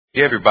If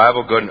you have your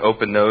Bible, go ahead and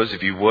open those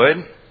if you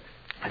would.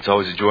 It's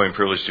always a joy and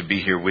privilege to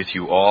be here with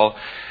you all.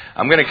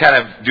 I'm going to kind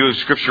of do a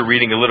scripture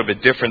reading a little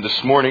bit different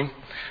this morning.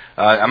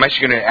 I'm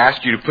actually going to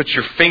ask you to put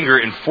your finger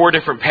in 4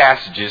 different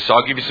passages, so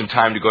I'll give you some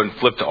time to go ahead and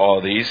flip to all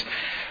of these.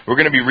 We're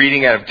going to be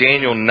reading out of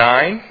Daniel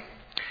 9,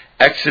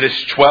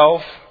 Exodus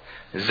 12,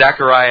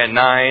 Zechariah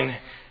 9,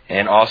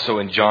 and also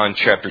in John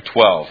chapter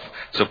 12.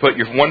 So put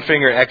your one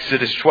finger in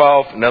Exodus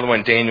 12, another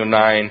one Daniel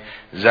 9,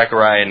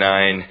 Zechariah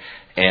 9,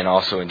 and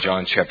also in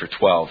John chapter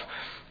 12.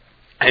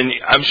 And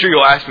I'm sure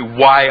you'll ask me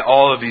why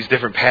all of these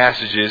different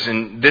passages.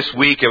 And this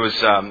week it was,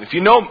 if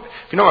you know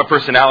my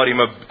personality,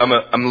 I'm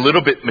a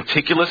little bit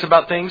meticulous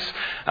about things.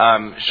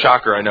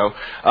 Shocker, I know.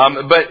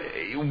 But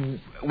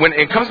when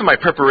it comes to my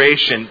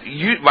preparation,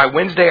 by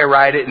Wednesday I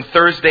write it, and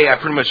Thursday I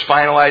pretty much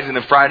finalize it, and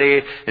then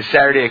Friday and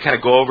Saturday I kind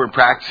of go over and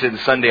practice it, and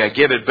Sunday I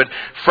give it. But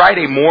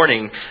Friday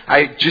morning,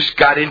 I just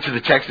got into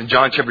the text in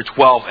John chapter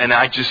 12, and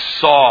I just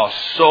saw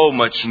so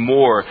much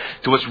more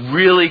to what's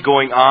really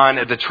going on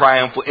at the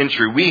triumphal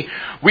entry.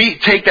 We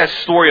take that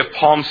story of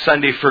Palm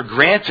Sunday for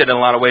granted in a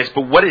lot of ways,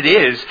 but what it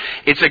is,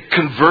 it's a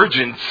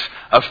convergence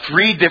of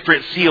 3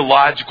 different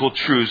theological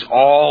truths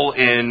all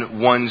in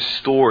one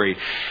story.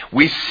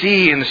 We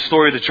see in the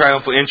story of the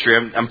triumphal entry,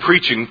 I'm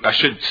preaching, I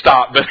should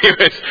stop, but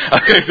anyways,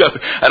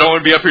 I don't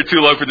want to be up here too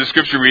long for the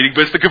scripture reading,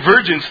 but it's the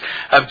convergence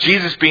of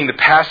Jesus being the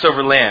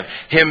Passover lamb,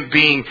 Him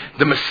being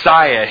the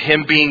Messiah,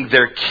 Him being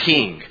their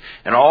King.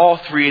 And all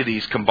 3 of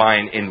these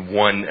combine in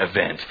one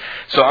event.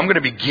 So I'm going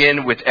to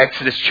begin with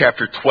Exodus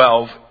chapter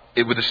 12,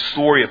 with the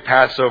story of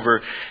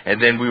Passover,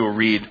 and then we will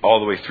read all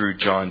the way through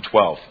John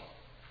 12.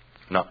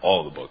 Not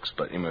all the books,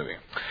 but anyway.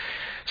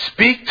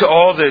 Speak to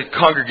all the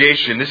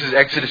congregation. This is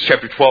Exodus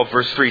chapter 12,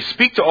 verse 3.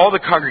 Speak to all the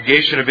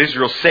congregation of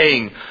Israel,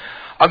 saying,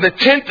 on the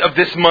 10th of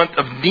this month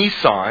of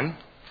Nisan,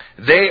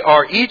 they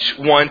are each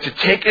one to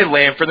take a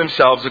lamb for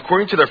themselves,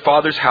 according to their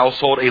father's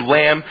household, a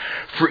lamb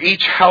for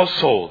each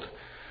household.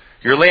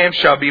 Your lamb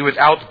shall be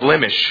without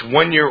blemish,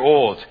 1 year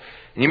old.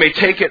 And you may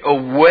take it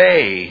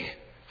away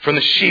from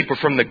the sheep or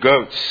from the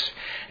goats.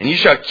 And you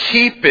shall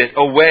keep it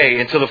away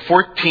until the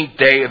 14th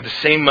day of the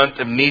same month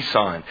of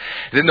Nisan.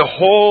 Then the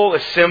whole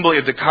assembly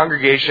of the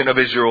congregation of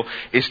Israel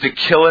is to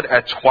kill it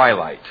at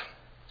twilight.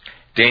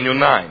 Daniel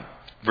 9,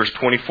 verse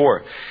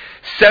 24.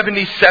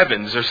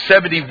 77s or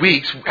 70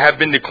 weeks have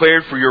been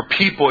declared for your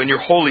people in your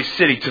holy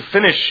city to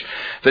finish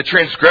the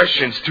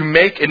transgressions, to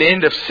make an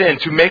end of sin,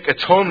 to make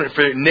atonement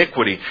for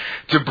iniquity,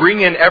 to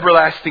bring in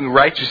everlasting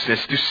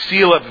righteousness, to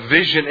seal up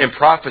vision and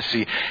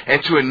prophecy,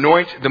 and to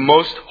anoint the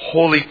most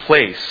holy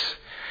place.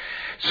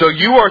 So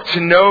you are to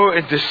know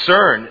and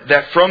discern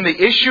that from the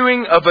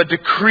issuing of a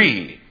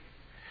decree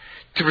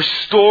to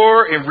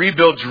restore and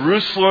rebuild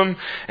Jerusalem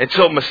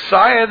until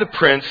Messiah the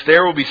Prince,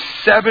 there will be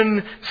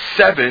 7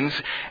 sevens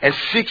and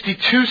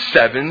 62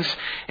 sevens,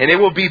 and it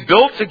will be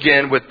built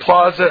again with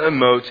plaza and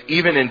moats,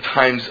 even in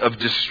times of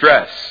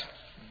distress.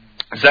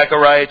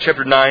 Zechariah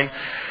chapter 9,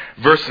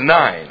 verse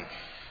 9.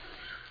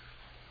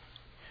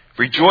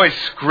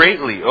 Rejoice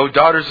greatly, O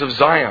daughters of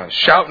Zion.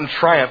 Shout in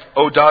triumph,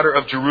 O daughter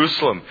of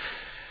Jerusalem.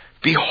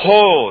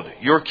 Behold,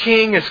 your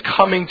king is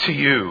coming to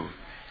you.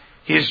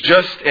 He is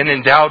just and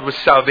endowed with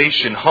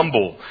salvation,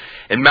 humble,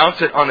 and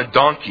mounted on a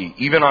donkey,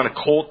 even on a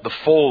colt, the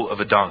foal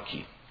of a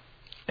donkey.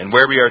 And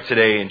where we are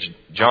today in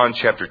John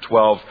chapter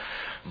 12,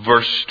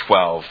 verse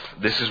 12,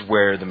 this is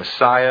where the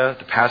Messiah,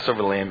 the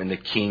Passover lamb, and the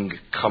king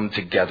come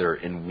together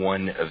in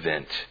one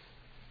event.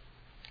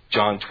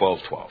 John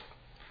 12:12.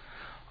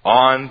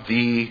 On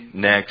the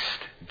next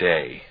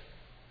day,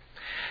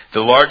 the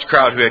large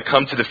crowd who had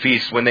come to the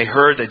feast, when they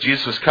heard that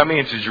Jesus was coming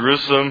into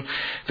Jerusalem,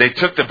 they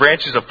took the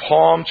branches of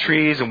palm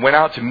trees and went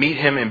out to meet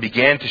him and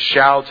began to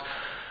shout,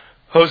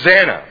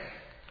 Hosanna!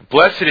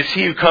 Blessed is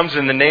he who comes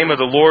in the name of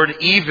the Lord,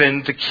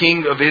 even the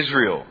King of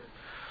Israel.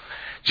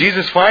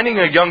 Jesus, finding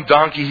a young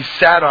donkey, he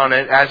sat on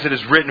it, as it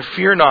is written,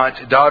 Fear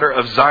not, daughter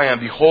of Zion.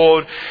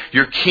 Behold,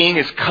 your king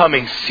is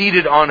coming,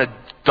 seated on a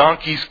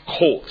donkey's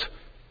colt.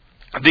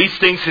 These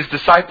things his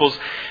disciples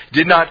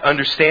did not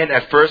understand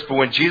at first, but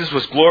when Jesus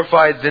was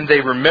glorified, then they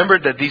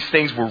remembered that these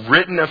things were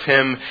written of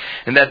him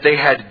and that they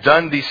had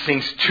done these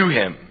things to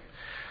him.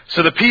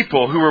 So the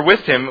people who were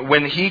with him,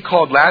 when he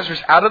called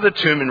Lazarus out of the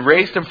tomb and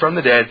raised him from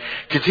the dead,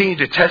 continued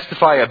to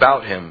testify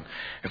about him.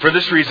 And for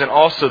this reason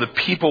also the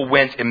people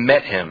went and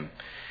met him,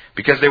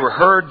 because they were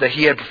heard that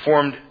he had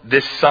performed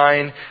this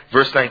sign.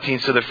 Verse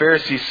 19, so the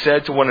Pharisees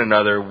said to one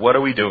another, What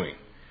are we doing?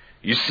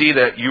 You see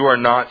that you are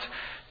not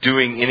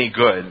doing any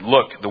good.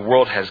 Look, the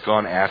world has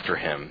gone after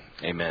him.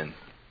 Amen.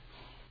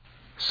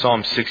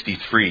 Psalm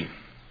 63.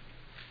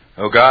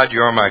 O God,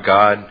 you are my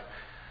God.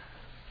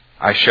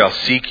 I shall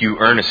seek you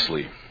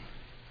earnestly.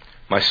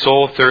 My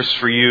soul thirsts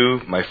for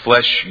you. My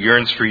flesh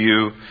yearns for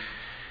you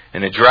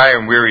in a dry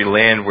and weary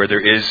land where there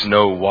is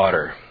no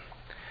water.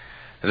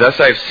 Thus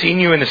I have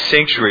seen you in the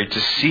sanctuary to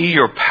see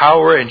your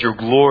power and your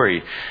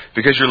glory,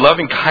 because your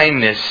loving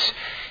kindness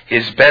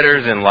is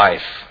better than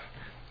life.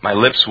 My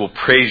lips will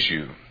praise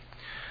you.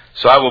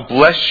 So I will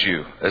bless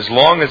you as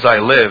long as I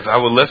live. I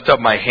will lift up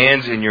my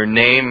hands in your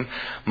name.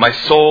 My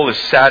soul is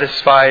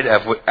satisfied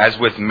as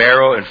with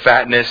marrow and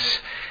fatness.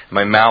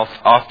 My mouth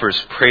offers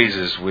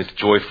praises with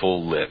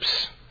joyful lips.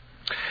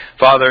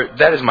 Father,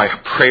 that is my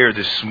prayer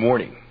this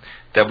morning,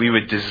 that we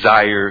would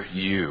desire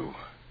you.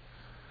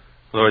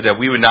 Lord, that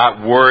we would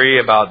not worry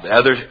about the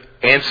other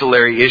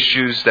ancillary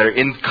issues that are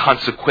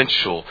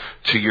inconsequential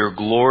to your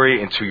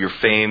glory and to your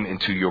fame and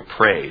to your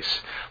praise.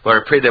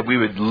 Lord, I pray that we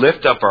would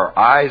lift up our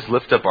eyes,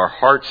 lift up our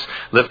hearts,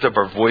 lift up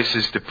our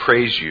voices to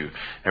praise you.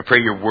 And I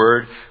pray your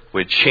word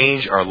would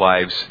change our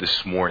lives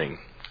this morning.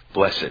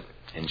 Bless it.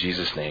 In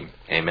Jesus' name,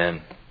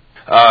 amen.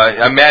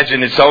 I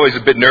imagine it's always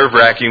a bit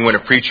nerve-wracking when a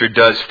preacher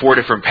does 4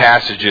 different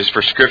passages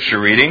for scripture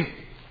reading.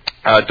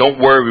 Don't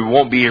worry, we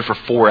won't be here for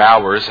 4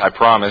 hours, I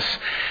promise.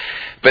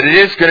 But it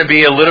is going to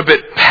be a little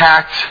bit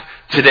packed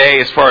today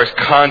as far as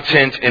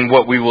content and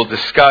what we will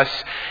discuss.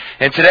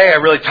 And today I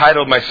really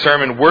titled my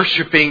sermon,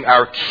 Worshiping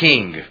Our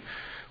King.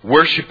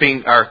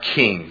 Worshiping Our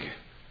King.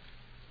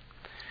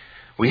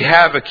 We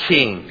have a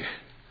king,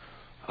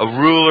 a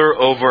ruler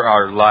over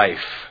our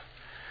life,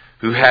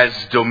 who has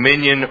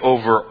dominion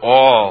over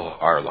all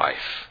our life.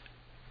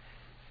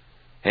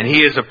 And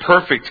he is a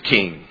perfect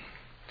king.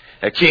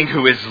 A king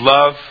who is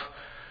love,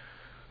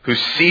 who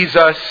sees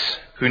us,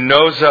 who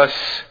knows us.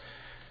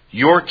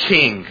 Your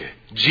King,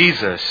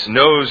 Jesus,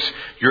 knows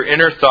your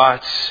inner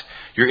thoughts,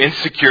 your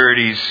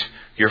insecurities,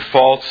 your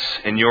faults,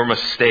 and your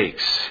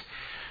mistakes.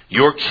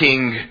 Your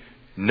King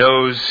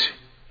knows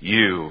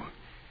you.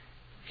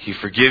 He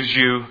forgives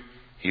you,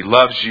 He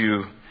loves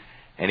you,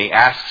 and He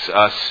asks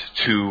us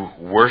to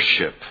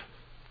worship.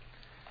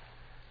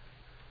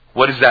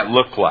 What does that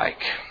look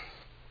like?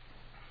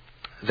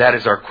 That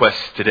is our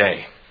quest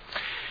today.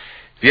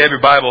 If you have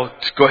your Bible,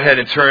 go ahead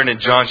and turn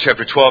in John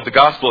chapter 12. The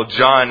Gospel of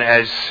John,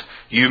 as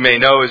you may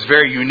know, is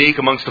very unique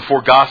amongst the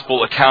 4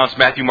 Gospel accounts,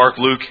 Matthew, Mark,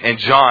 Luke, and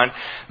John.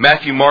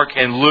 Matthew, Mark,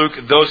 and Luke,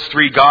 those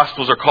 3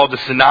 Gospels are called the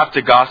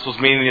Synoptic Gospels,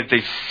 meaning that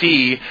they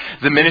see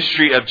the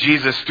ministry of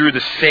Jesus through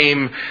the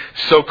same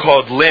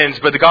so-called lens.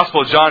 But the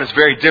Gospel of John is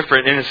very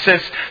different. In a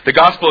sense, the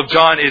Gospel of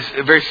John is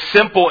very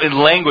simple in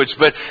language,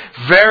 but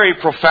very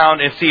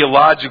profound and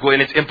theological in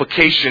its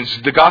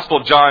implications. The Gospel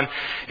of John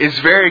is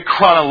very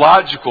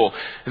chronological.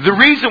 The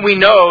reason we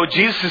know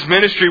Jesus'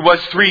 ministry was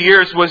 3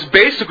 years was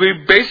basically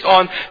based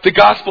on the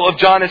Gospel of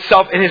John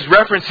itself and his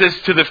references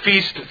to the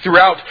feast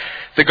throughout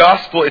the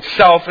Gospel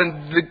itself.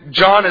 And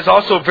John is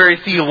also very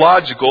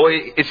theological.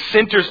 It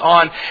centers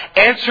on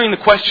answering the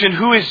question,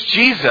 who is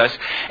Jesus?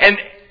 And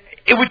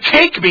it would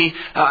take me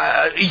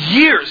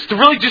years to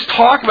really just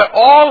talk about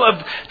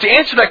to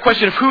answer that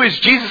question of who is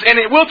Jesus. And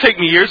it will take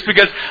me years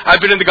because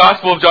I've been in the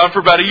Gospel of John for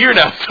about a year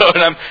now,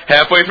 and I'm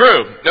halfway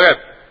through. Okay.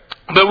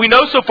 But we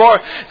know so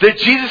far that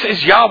Jesus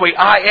is Yahweh,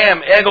 I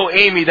am, Ego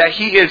Eimi, that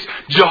He is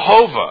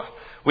Jehovah.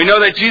 We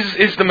know that Jesus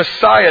is the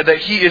Messiah, that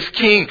He is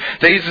King,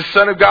 that He is the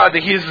Son of God,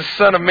 that He is the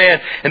Son of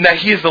Man, and that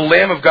He is the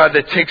Lamb of God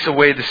that takes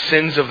away the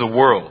sins of the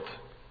world.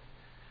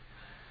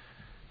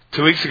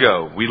 2 weeks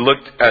ago, we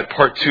looked at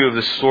part 2 of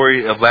the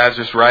story of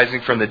Lazarus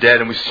rising from the dead,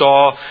 and we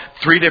saw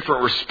 3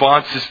 different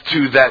responses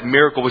to that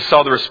miracle. We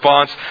saw the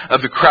response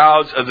of the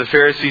crowds, of the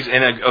Pharisees,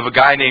 and of a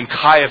guy named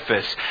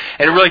Caiaphas.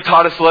 And it really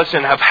taught us a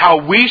lesson of how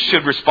we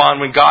should respond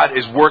when God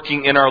is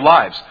working in our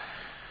lives.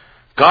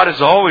 God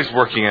is always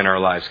working in our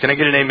lives. Can I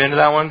get an amen to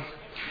that one?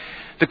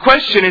 The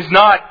question is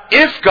not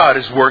if God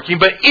is working,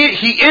 but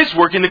He is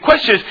working. The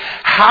question is,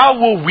 how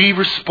will we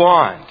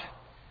respond?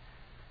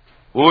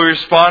 Will we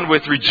respond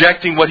with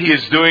rejecting what He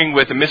is doing,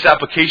 with a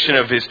misapplication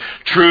of His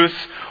truth,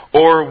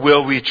 or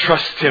will we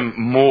trust Him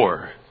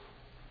more?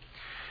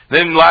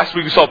 Then last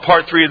week we saw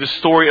part 3 of the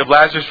story of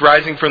Lazarus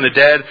rising from the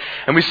dead,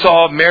 and we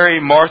saw Mary,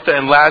 Martha,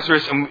 and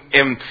Lazarus,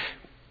 and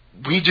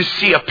we just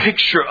see a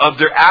picture of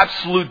their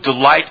absolute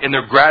delight and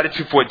their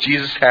gratitude for what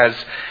Jesus has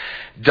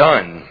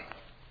done.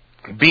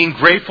 Being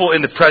grateful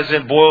in the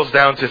present boils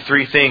down to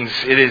 3 things.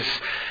 It is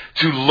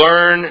to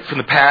learn from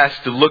the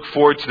past, to look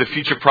forward to the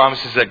future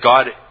promises that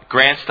God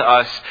grants to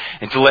us,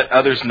 and to let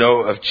others know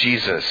of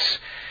Jesus.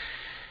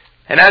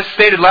 And as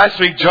stated last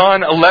week,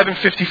 John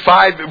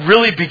 11:55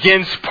 really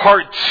begins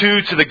part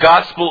 2 to the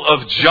Gospel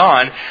of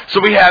John. So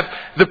we have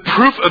the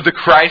proof of the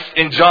Christ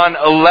in John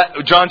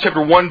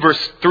chapter 1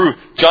 verse through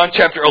John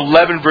chapter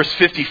 11 verse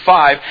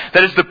 55.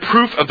 That is the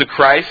proof of the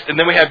Christ. And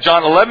then we have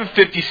John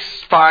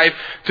 11:55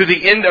 to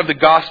the end of the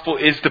Gospel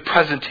is the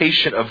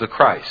presentation of the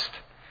Christ.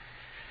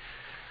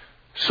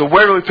 So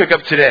where do we pick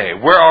up today?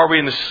 Where are we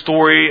in the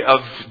story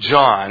of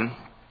John?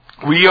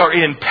 We are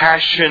in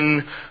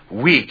Passion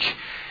Week.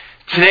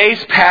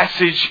 Today's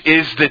passage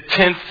is the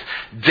 10th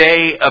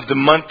day of the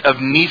month of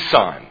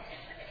Nisan.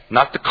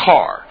 Not the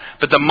car,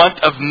 but the month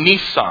of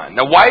Nisan.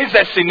 Now why is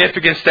that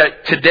significance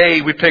that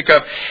today we pick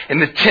up in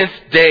the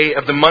 10th day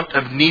of the month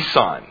of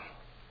Nisan?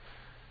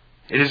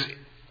 It is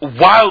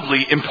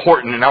wildly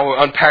important, and I will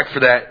unpack for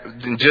that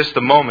in just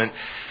a moment.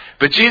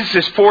 But Jesus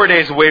is 4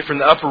 days away from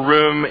the upper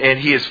room, and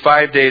He is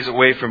 5 days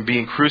away from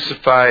being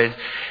crucified.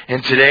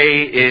 And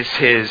today is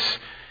His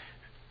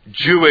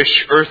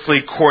Jewish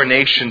earthly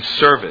coronation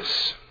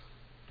service.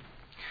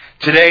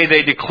 Today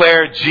they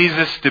declare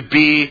Jesus to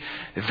be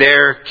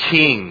their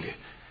king,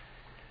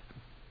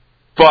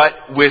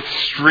 but with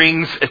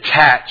strings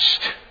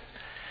attached.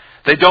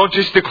 They don't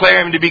just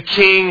declare him to be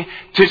king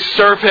to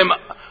serve him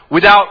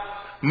without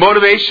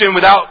motivation,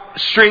 without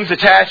strings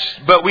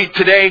attached, but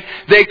today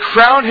they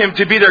crown him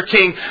to be their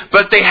king,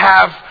 but they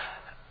have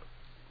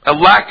a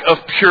lack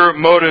of pure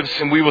motives,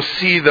 and we will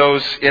see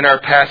those in our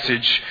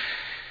passage.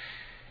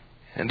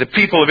 And the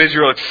people of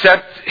Israel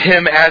accept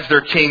him as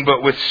their king,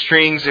 but with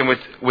strings and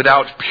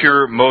without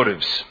pure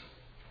motives.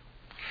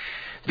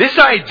 This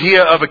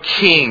idea of a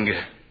king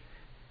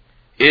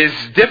is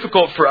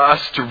difficult for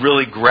us to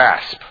really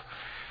grasp.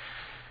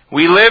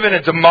 We live in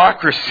a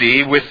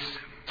democracy with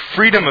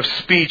freedom of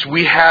speech.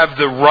 We have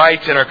the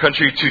right in our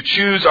country to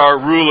choose our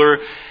ruler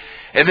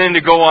and then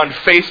to go on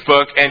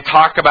Facebook and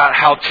talk about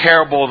how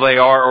terrible they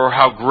are or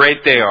how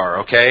great they are,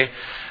 okay?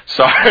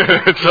 So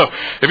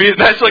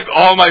that's like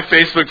all my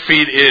Facebook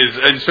feed is,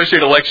 and especially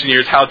in election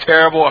years, how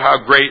terrible or how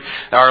great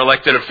our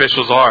elected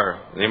officials are.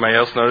 Anybody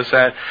else notice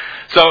that?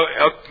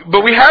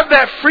 But we have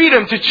that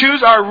freedom to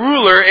choose our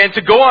ruler and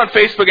to go on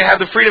Facebook and have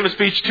the freedom of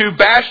speech to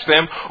bash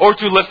them or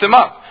to lift them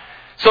up.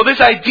 So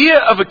this idea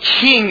of a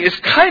king is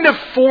kind of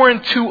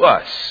foreign to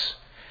us.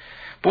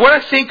 But when I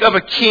think of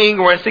a king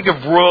or when I think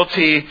of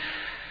royalty,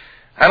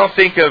 I don't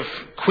think of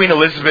Queen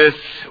Elizabeth,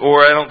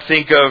 or I don't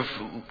think of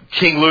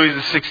King Louis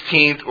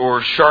XVI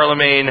or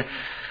Charlemagne.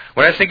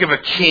 When I think of a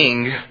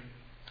king,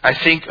 I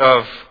think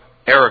of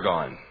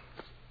Aragon.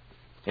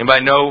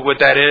 Anybody know what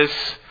that is?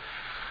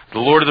 The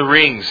Lord of the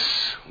Rings.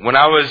 When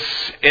I was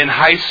in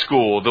high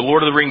school, the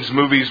Lord of the Rings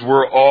movies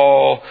were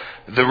all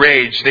the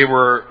rage. They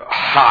were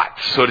hot,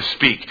 so to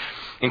speak.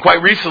 And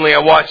quite recently I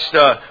watched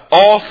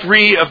all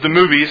 3 of the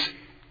movies,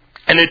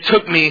 and it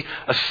took me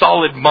a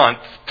solid month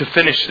to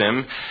finish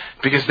them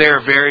because they are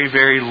very,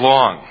 very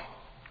long.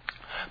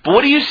 But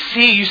what do you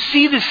see? You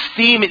see this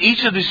theme in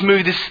each of these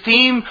movies, this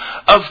theme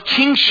of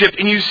kingship,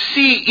 and you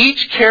see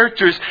each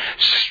character's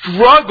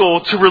struggle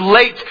to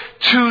relate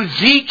to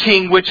the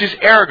king, which is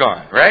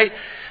Aragon, right?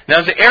 Now,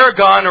 is it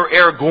Aragon or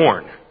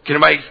Aragorn? Can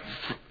anybody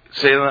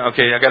say that?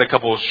 Okay, I got a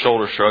couple of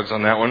shoulder shrugs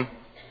on that one.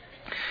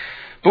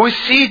 But we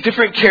see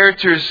different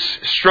characters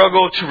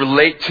struggle to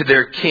relate to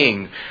their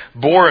king.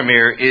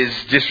 Boromir is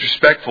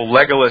disrespectful.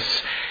 Legolas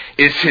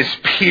is his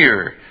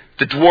peer.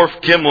 The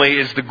dwarf Gimli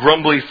is the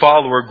grumbly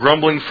follower,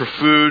 grumbling for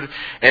food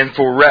and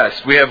for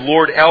rest. We have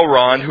Lord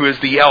Elrond, who is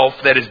the elf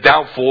that is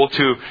doubtful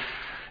to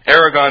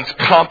Aragorn's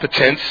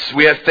competence.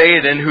 We have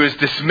Theoden, who is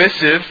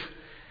dismissive.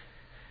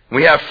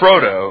 We have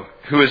Frodo,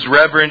 who is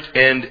reverent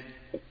and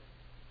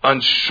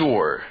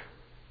unsure.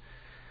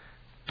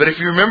 But if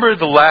you remember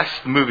the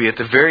last movie, at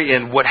the very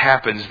end, what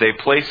happens? They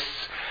place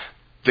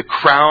the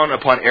crown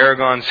upon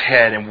Aragorn's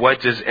head, and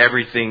what does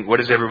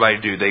everybody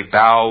do? They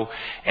bow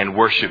and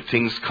worship.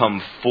 Things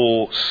come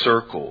full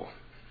circle.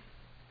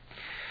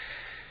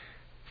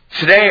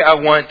 Today I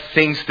want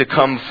things to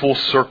come full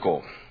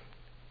circle.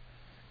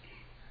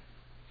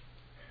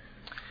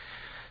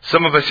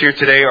 Some of us here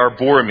today are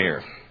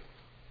Boromir,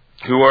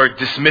 who are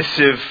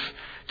dismissive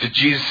to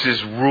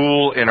Jesus'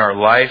 rule in our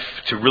life,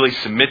 to really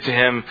submit to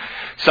him.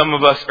 Some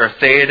of us are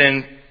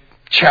Theoden,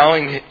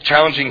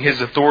 challenging his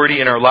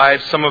authority in our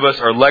lives. Some of us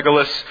are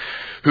Legolas,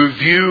 who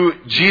view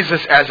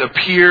Jesus as a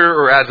peer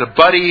or as a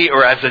buddy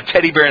or as a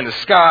teddy bear in the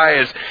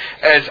sky,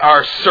 as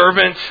our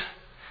servant.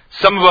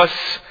 Some of us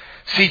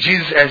see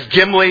Jesus as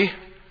Gimli,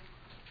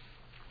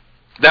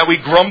 that we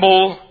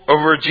grumble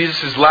over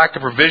Jesus' lack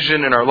of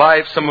provision in our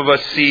life. Some of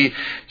us see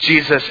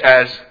Jesus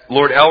as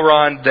Lord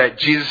Elrond, that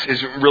Jesus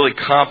isn't really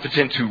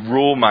competent to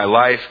rule my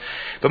life.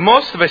 But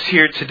most of us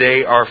here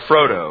today are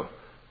Frodo.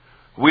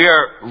 We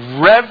are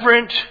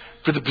reverent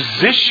for the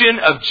position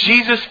of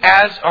Jesus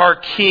as our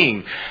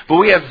king, but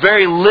we have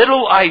very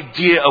little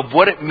idea of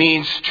what it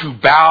means to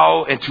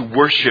bow and to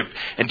worship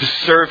and to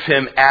serve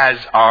him as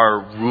our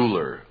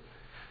ruler.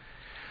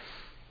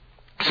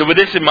 So with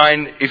this in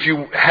mind, if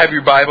you have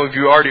your Bible, if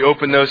you already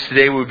opened those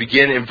today, we'll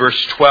begin in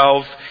verse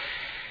 12.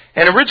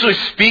 And originally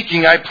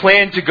speaking, I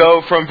planned to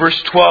go from verse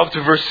 12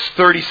 to verse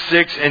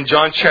 36 in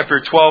John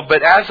chapter 12.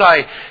 But as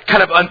I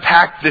kind of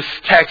unpacked this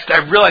text, I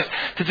realized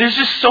that there's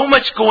just so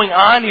much going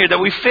on here that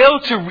we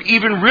failed to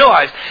even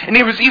realize. And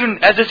it was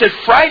even, as I said,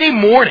 Friday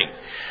morning.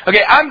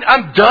 Okay,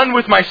 I'm done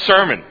with my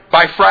sermon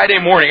by Friday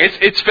morning.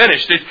 It's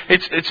finished.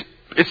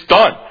 It's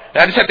done.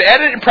 I just have to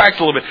edit and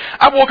practice a little bit.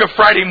 I woke up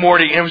Friday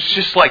morning and it was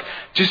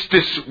just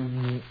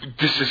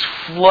this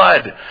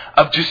flood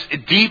of just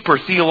deeper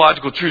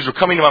theological truths were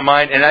coming to my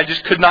mind, and I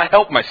just could not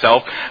help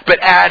myself but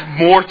add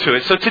more to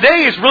it. So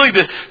today is really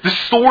the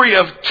story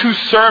of 2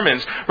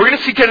 sermons. We're going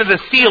to see kind of the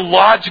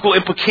theological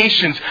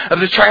implications of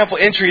the triumphal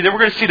entry. Then we're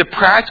going to see the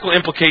practical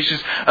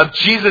implications of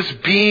Jesus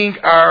being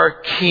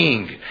our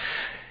King.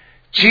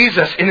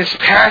 Jesus, in this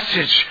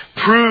passage,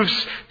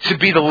 proves to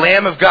be the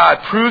Lamb of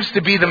God, proves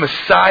to be the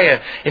Messiah,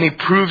 and he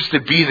proves to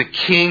be the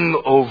King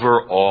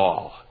over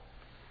all.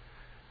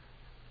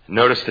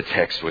 Notice the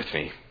text with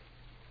me.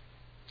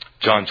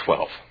 John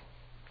 12,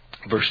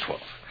 verse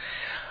 12.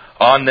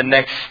 On the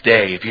next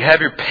day. If you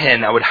have your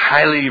pen, I would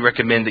highly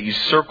recommend that you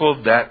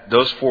circle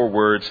those 4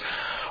 words,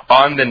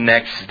 on the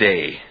next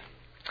day.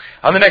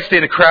 On the next day,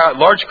 the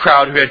large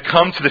crowd who had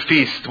come to the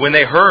feast, when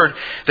they heard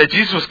that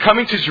Jesus was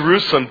coming to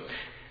Jerusalem,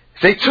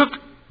 they took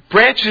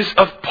branches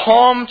of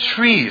palm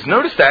trees,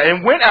 notice that,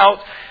 and went out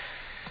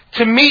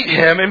to meet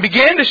him and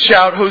began to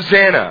shout,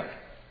 Hosanna!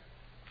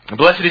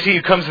 Blessed is he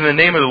who comes in the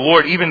name of the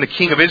Lord, even the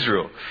King of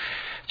Israel.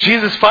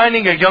 Jesus,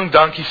 finding a young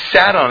donkey,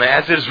 sat on it,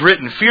 as it is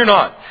written, Fear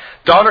not,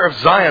 daughter of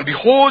Zion,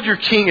 behold, your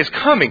king is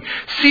coming,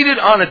 seated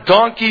on a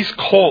donkey's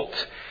colt.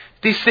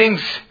 These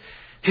things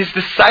his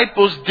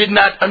disciples did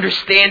not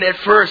understand at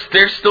first.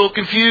 They're still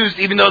confused,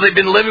 even though they've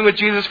been living with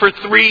Jesus for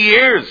 3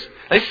 years.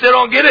 They still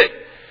don't get it.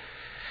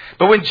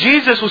 But when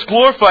Jesus was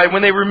glorified,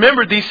 when they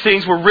remembered these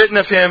things were written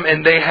of him,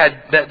 and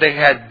that they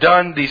had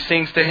done these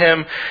things to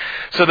him.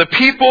 So the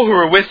people who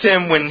were with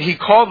him when he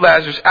called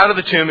Lazarus out of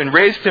the tomb and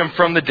raised him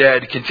from the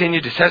dead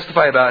continued to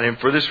testify about him.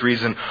 For this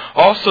reason,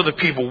 also the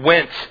people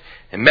went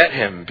and met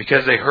him,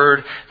 because they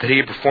heard that he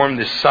had performed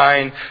this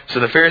sign. So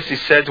the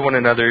Pharisees said to one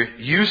another,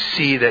 You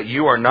see that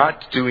you are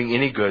not doing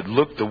any good.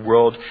 Look, the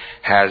world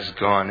has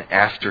gone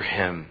after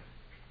him.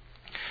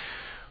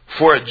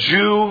 For a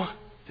Jew,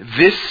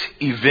 this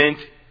event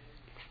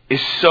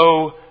is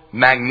so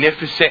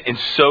magnificent and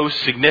so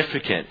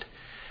significant.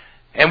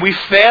 And we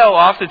fail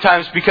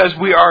oftentimes because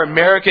we are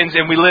Americans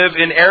and we live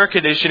in air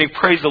conditioning,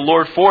 praise the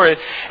Lord for it,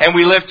 and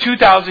we live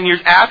 2,000 years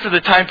after the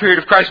time period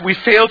of Christ. We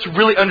fail to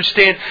really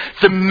understand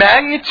the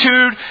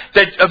magnitude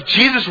of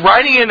Jesus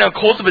riding in a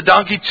colt of a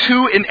donkey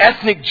to an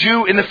ethnic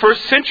Jew in the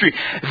first century.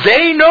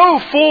 They know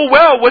full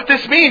well what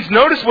this means.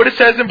 Notice what it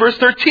says in verse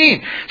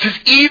 13. It says,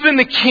 even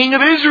the King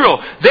of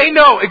Israel. They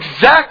know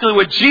exactly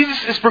what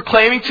Jesus is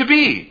proclaiming to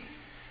be.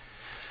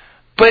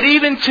 But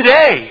even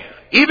today,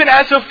 even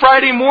as of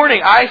Friday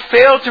morning, I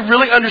fail to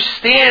really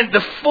understand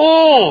the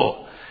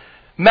full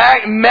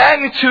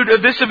magnitude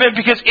of this event,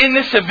 because in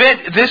this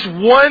event, this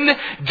one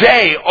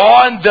day,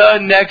 on the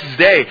next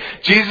day,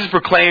 Jesus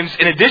proclaims,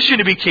 in addition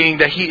to be king,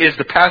 that he is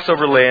the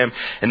Passover lamb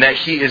and that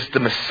he is the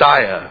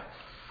Messiah.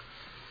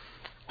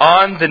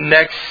 On the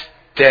next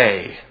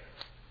day,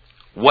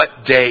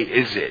 what day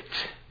is it?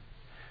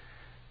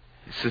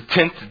 It's the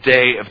 10th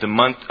day of the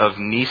month of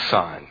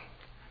Nisan,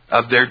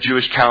 of their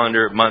Jewish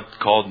calendar month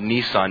called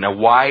Nisan. Now,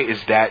 why is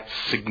that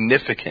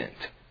significant?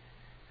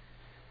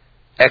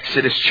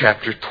 Exodus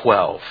chapter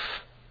 12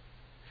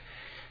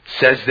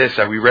 says this.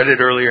 We read it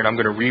earlier and I'm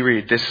going to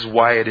reread it. This is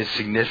why it is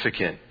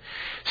significant.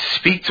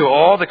 Speak to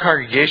all the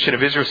congregation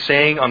of Israel,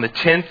 saying, on the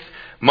 10th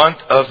month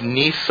of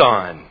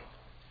Nisan,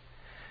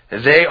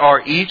 they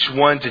are each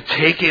one to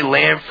take a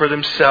lamb for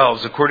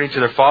themselves, according to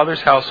their father's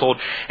household,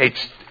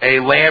 a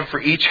lamb for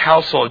each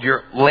household.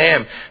 Your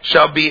lamb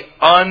shall be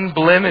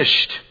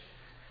unblemished,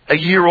 a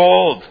year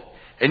old.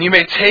 And you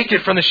may take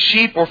it from the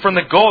sheep or from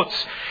the goats,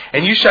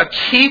 and you shall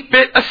keep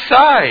it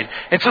aside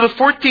until the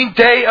 14th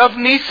day of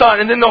Nisan.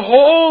 And then the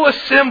whole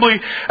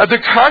assembly of the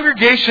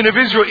congregation of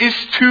Israel is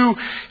to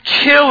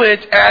kill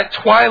it at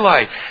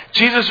twilight.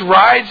 Jesus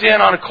rides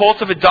in on a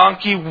colt of a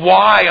donkey.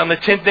 Why? On the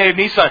 10th day of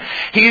Nisan.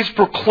 He is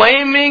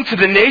proclaiming to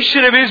the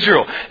nation of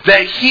Israel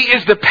that he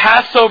is the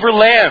Passover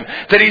lamb,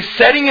 that he's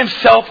setting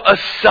himself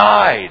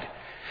aside.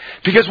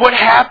 Because what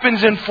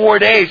happens in 4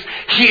 days?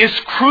 He is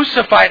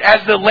crucified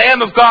as the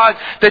Lamb of God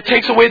that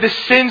takes away the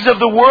sins of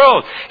the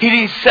world.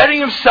 He is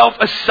setting himself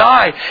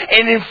aside.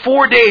 And in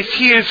 4 days,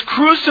 he is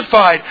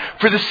crucified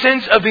for the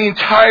sins of the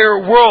entire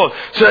world,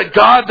 so that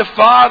God the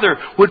Father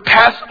would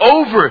pass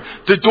over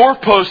the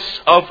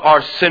doorposts of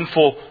our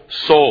sinful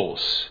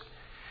souls.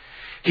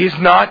 He is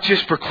not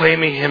just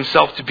proclaiming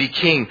himself to be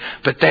king,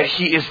 but that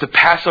he is the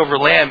Passover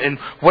lamb. And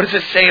what does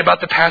it say about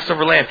the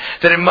Passover lamb?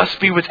 That it must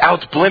be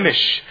without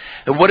blemish.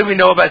 And what do we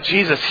know about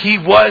Jesus? He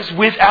was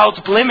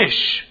without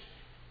blemish.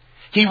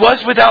 He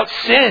was without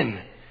sin.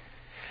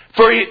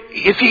 For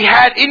if he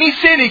had any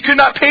sin, he could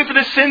not pay for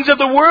the sins of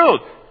the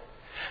world.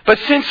 But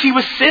since he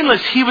was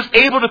sinless, he was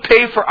able to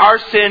pay for our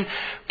sin,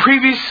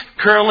 previous,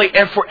 currently,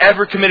 and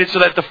forever committed, so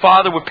that the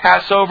Father would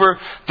pass over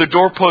the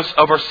doorposts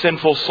of our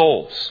sinful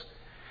souls.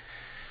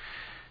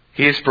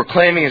 He is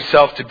proclaiming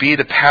himself to be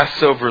the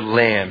Passover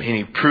lamb, and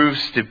he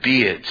proves to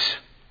be it,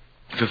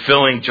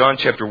 fulfilling John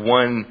chapter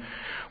 1,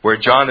 where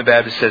John the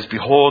Baptist says,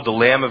 behold, the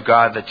Lamb of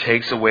God that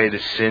takes away the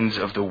sins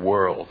of the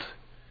world.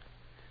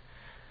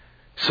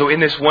 So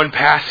in this one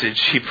passage,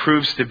 he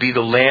proves to be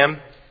the Lamb,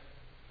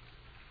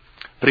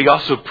 but he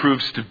also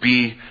proves to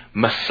be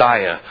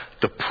Messiah,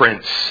 the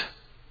Prince.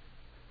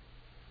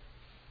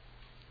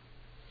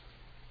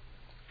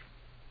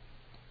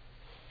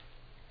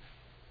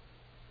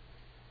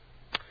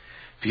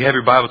 If you have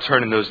your Bible,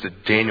 turn in those to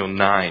Daniel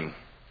 9.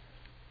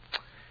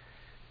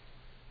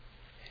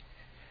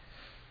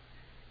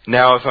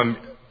 Now, if I'm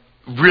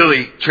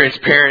really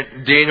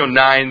transparent, Daniel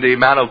 9, the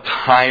amount of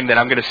time that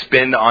I'm going to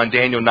spend on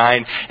Daniel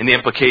 9 and the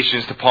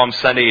implications to Palm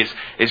Sunday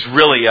is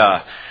really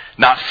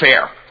not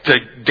fair to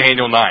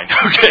Daniel 9,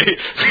 okay?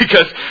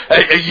 Because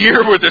a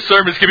year worth of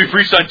sermons can be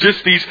preached on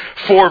just these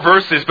 4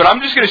 verses. But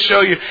I'm just going to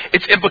show you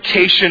its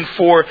implication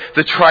for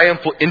the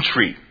triumphal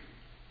entry.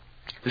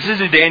 This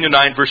is in Daniel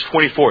 9, verse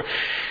 24.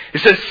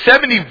 It says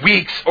 70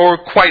 weeks, or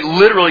quite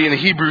literally in the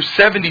Hebrew,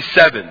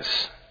 77s,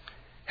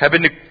 have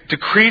been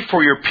decreed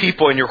for your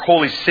people in your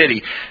holy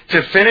city,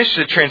 to finish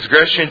the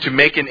transgression, to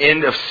make an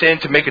end of sin,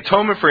 to make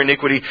atonement for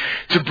iniquity,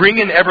 to bring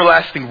in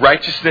everlasting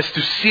righteousness,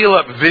 to seal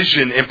up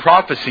vision and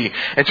prophecy,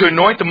 and to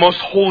anoint the most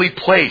holy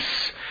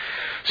place.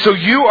 So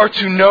you are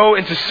to know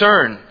and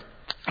discern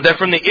that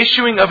from the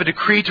issuing of a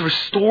decree to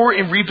restore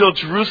and rebuild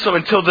Jerusalem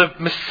until the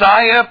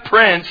Messiah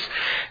Prince,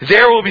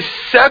 there will be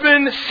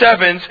 7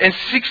 sevens and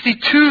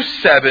 62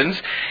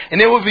 sevens, and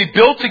it will be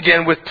built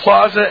again with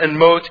plaza and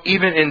moat,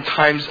 even in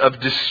times of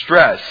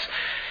distress.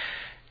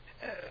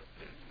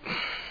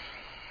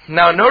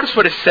 Now notice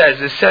what it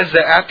says. It says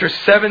that after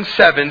 7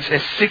 sevens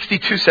and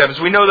 62 sevens,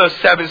 we know those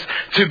sevens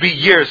to be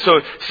years. So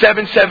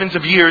 7 sevens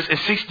of years and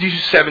 62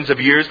 sevens of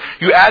years.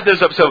 You add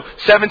those up. So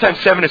 7 times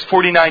 7 is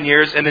 49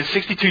 years. And then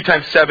 62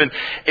 times 7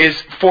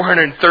 is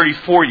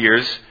 434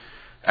 years.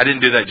 I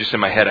didn't do that just in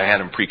my head. I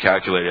had them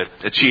pre-calculated.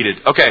 I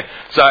cheated. Okay.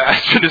 So I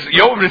should have,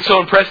 you would have been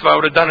so impressed if I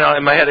would have done it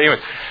in my head anyway.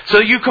 So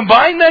you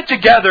combine that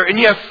together and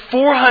you have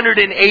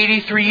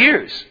 483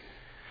 years.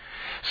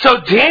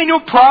 So Daniel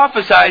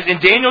prophesies in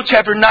Daniel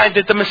chapter 9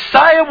 that the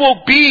Messiah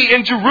will be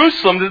in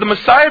Jerusalem, that the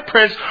Messiah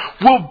Prince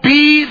will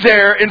be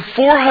there in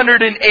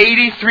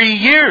 483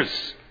 years.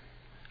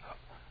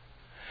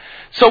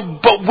 So,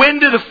 but when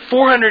do the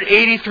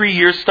 483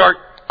 years start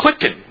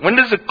clicking? When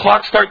does the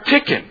clock start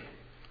ticking?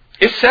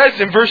 It says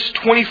in verse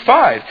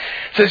 25, it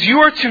says, you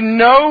are to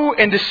know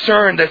and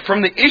discern that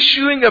from the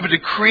issuing of a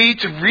decree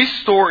to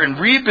restore and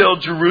rebuild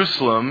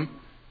Jerusalem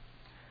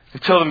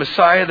until the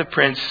Messiah the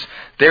Prince,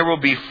 there will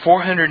be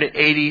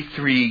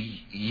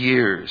 483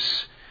 years.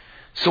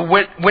 So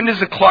when does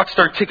the clock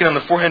start ticking on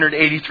the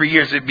 483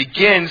 years? It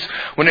begins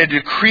when a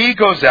decree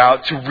goes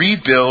out to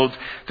rebuild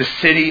the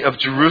city of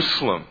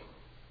Jerusalem.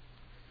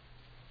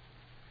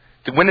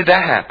 When did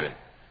that happen?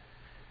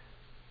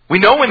 We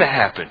know when that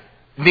happened.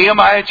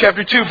 Nehemiah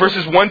chapter 2,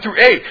 verses 1 through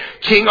 8.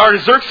 King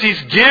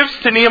Artaxerxes gives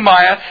to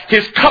Nehemiah,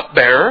 his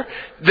cupbearer,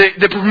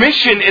 the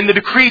permission in the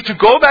decree to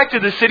go back to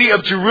the city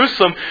of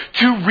Jerusalem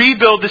to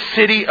rebuild the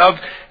city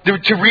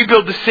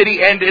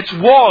and its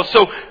walls.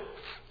 So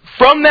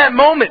from that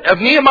moment of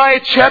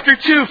Nehemiah chapter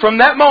 2, from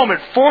that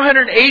moment,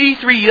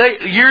 483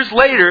 years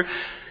later,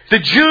 the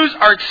Jews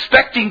are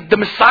expecting the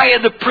Messiah,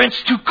 the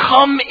Prince, to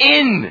come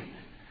in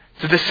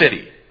to the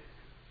city.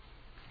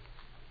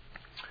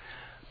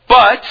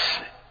 But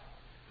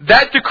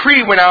that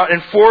decree went out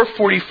in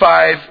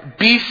 445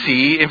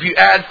 BC. If you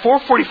add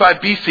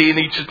 445 BC,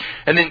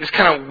 and then it's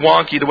kind of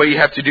wonky the way you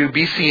have to do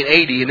BC and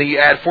AD, and then you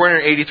add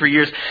 483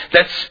 years,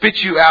 that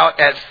spits you out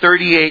at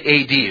 38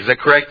 AD. Is that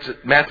correct,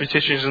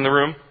 mathematicians in the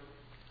room?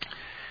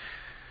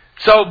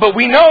 So, but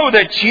we know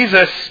that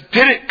Jesus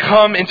didn't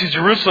come into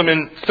Jerusalem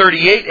in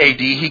 38 AD.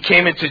 He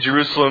came into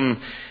Jerusalem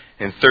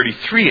in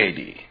 33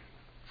 AD.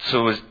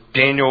 So was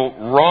Daniel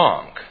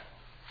wrong?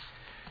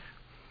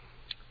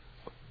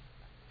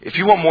 If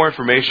you want more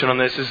information on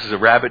this is a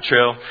rabbit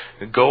trail.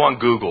 Go on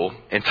Google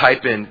and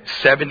type in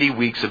 70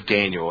 weeks of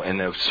Daniel, and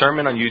a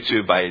sermon on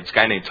YouTube by this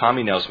guy named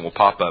Tommy Nelson will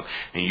pop up,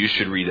 and you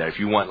should read that if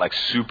you want like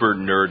super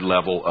nerd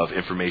level of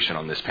information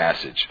on this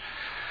passage.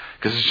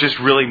 Because it's just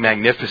really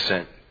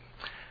magnificent.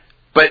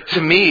 But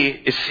to me,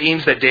 it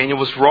seems that Daniel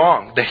was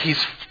wrong, that he's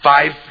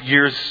 5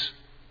 years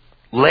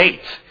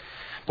late.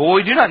 But what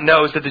we do not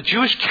know is that the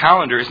Jewish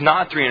calendar is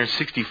not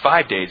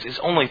 365 days, it's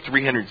only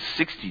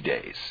 360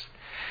 days.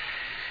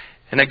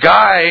 And a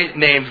guy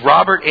named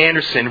Robert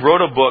Anderson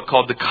wrote a book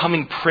called The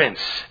Coming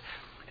Prince.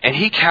 And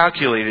he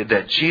calculated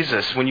that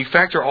Jesus, when you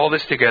factor all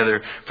this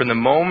together, from the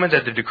moment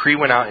that the decree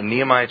went out in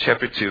Nehemiah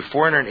chapter 2,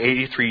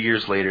 483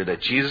 years later,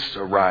 that Jesus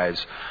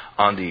arrives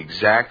on the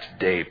exact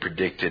day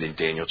predicted in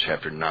Daniel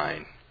chapter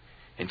 9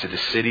 into the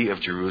city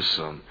of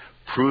Jerusalem,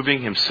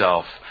 proving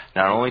himself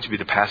not only to be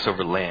the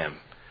Passover lamb,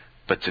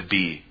 but to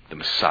be the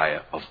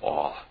Messiah of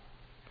all.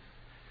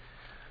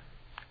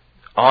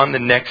 On the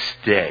next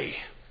day,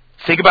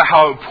 think about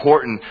how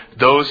important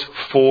those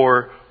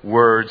 4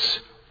 words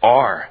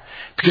are.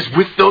 Because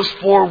with those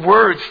 4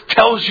 words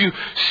tells you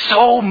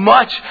so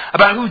much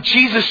about who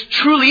Jesus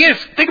truly is.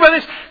 Think about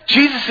this.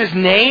 Jesus'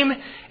 name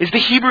is the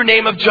Hebrew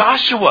name of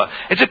Joshua.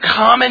 It's a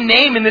common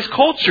name in this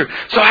culture.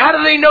 So how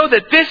do they know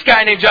that this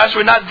guy named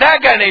Joshua, not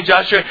that guy named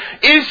Joshua,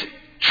 is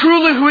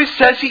truly who he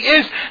says he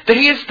is? That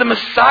he is the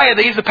Messiah,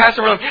 that he is the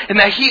Passover lamb, and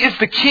that he is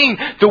the King.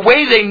 The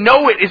way they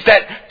know it is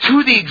that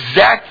to the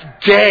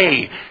exact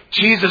day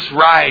Jesus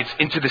rides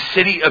into the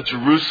city of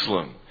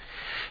Jerusalem.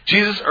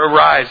 Jesus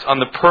arrives on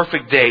the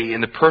perfect day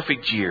in the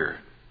perfect year.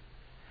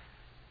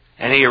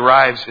 And he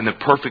arrives in the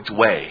perfect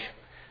way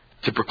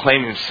to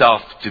proclaim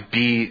himself to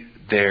be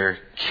their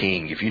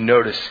King. If you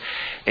notice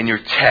in your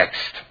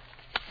text,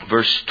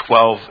 verse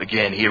 12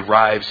 again, he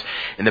arrives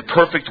in the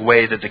perfect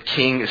way that the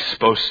King is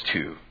supposed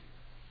to.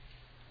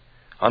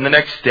 On the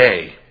next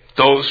day,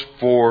 those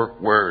 4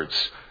 words,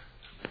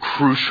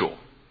 crucial.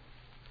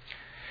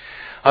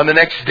 On the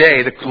next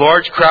day, the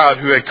large crowd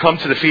who had come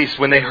to the feast,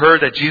 when they heard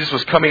that Jesus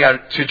was coming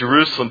out to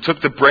Jerusalem, took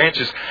the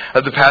branches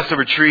of the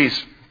Passover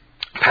trees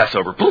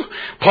Passover,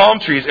 palm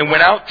trees, and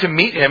went out to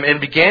meet him and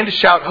began to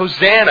shout,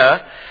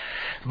 Hosanna!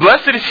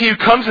 Blessed is he who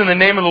comes in the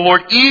name of the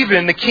Lord,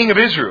 even the King of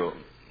Israel.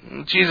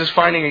 Jesus,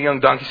 finding a young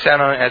donkey,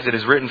 sat on it, as it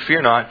is written,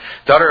 Fear not,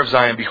 daughter of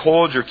Zion,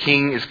 behold, your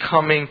king is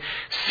coming,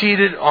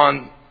 seated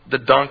on the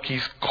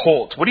donkey's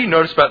colt. What do you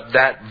notice about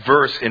that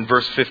verse in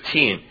verse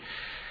 15?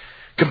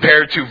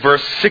 Compared to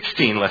verse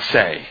 16, let's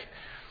say.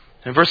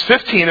 In verse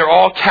 15, they're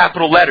all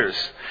capital letters.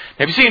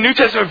 Now, if you see a New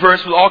Testament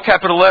verse with all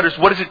capital letters,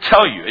 what does it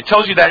tell you? It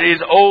tells you that it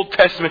is Old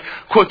Testament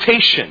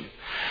quotation.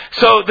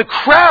 So the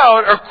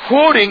crowd are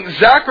quoting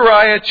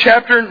Zechariah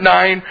chapter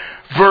 9,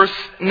 verse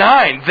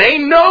 9. They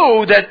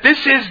know that this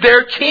is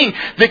their king.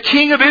 The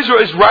king of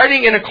Israel is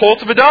riding in a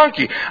colt of a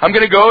donkey. I'm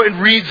going to go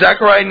and read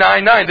Zechariah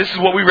 9:9. This is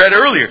what we read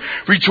earlier.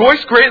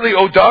 Rejoice greatly,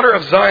 O daughter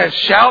of Zion.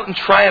 Shout and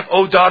triumph,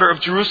 O daughter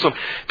of Jerusalem.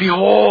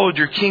 Behold,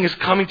 your king is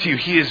coming to you.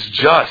 He is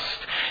just,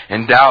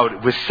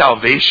 endowed with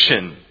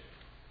salvation.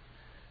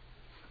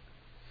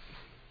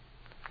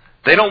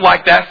 They don't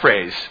like that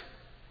phrase.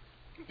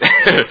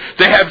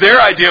 They have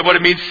their idea of what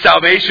it means,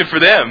 salvation for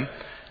them.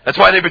 That's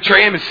why they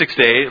betray him in 6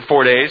 days,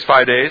 4 days,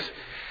 5 days.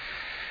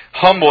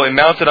 Humble and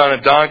mounted on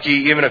a donkey,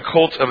 even a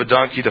colt of a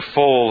donkey, the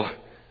foal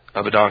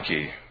of a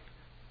donkey.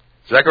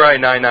 Zechariah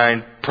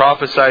 9:9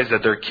 prophesies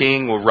that their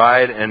king will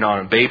ride on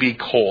a baby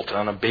colt,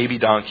 on a baby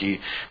donkey,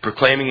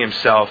 proclaiming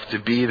himself to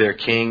be their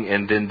king,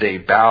 and then they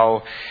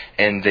bow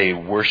and they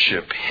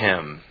worship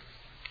him.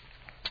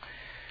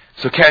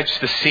 So catch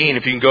the scene,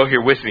 if you can go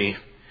here with me.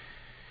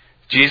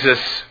 Jesus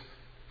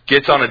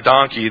gets on a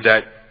donkey,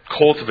 that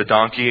colt of a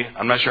donkey.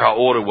 I'm not sure how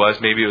old it was.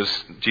 Maybe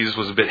Jesus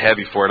was a bit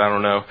heavy for it. I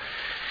don't know.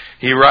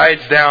 He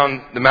rides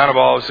down the Mount of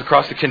Olives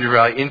across the Kidron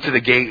Valley into the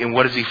gate, and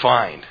what does he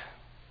find?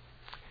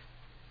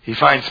 He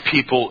finds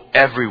people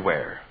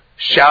everywhere,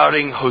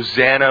 shouting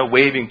Hosanna,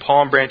 waving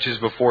palm branches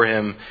before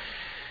him.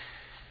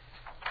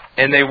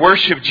 And they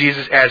worship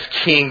Jesus as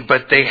king,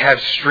 but they have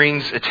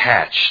strings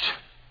attached.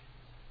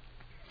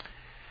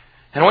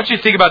 And I want you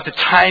to think about the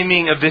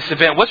timing of this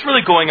event. What's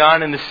really going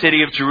on in the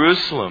city of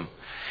Jerusalem?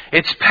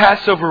 It's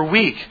Passover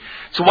week.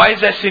 So why is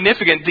that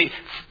significant?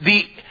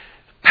 The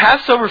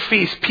Passover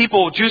feast,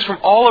 Jews from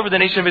all over the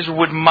nation of Israel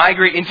would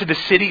migrate into the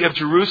city of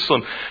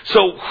Jerusalem.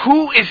 So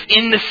who is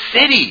in the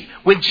city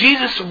when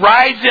Jesus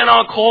rides in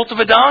on a colt of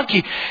a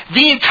donkey?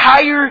 The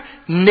entire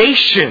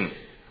nation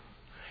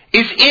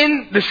is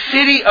in the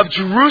city of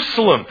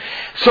Jerusalem.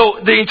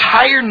 So the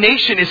entire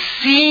nation is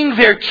seeing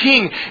their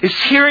king, is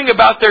hearing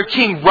about their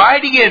king,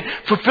 riding in,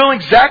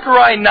 fulfilling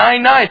Zechariah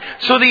 9:9.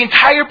 So the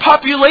entire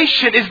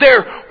population is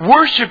there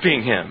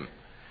worshiping him.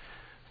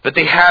 But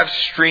they have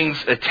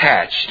strings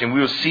attached, and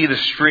we will see the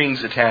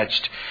strings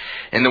attached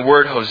in the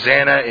word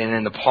Hosanna, and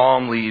in the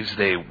palm leaves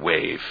they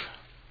wave.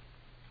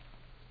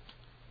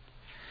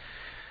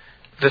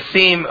 The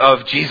theme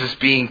of Jesus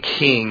being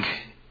king,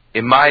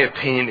 in my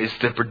opinion, is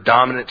the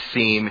predominant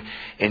theme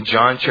in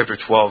John chapter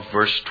 12,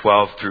 verse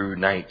 12 through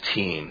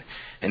 19.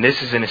 And this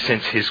is, in a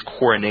sense, his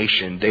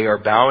coronation. They are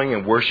bowing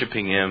and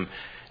worshiping him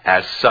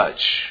as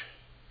such.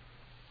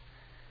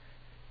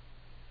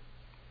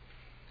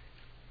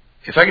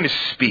 If I can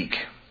just speak.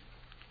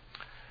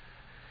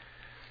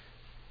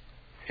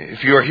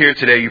 If you are here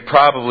today, you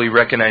probably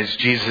recognize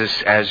Jesus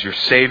as your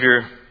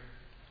Savior,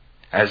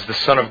 as the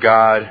Son of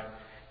God,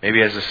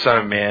 maybe as the Son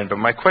of Man. But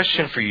my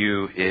question for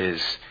you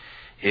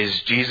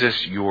is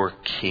Jesus your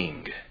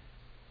King?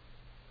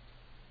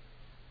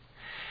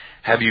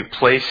 Have you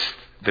placed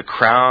the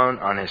crown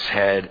on his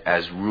head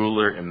as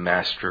ruler and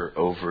master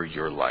over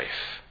your life?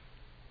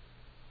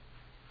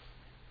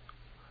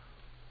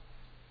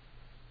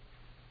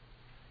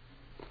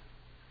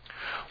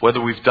 Whether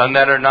we've done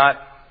that or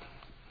not,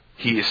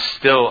 he is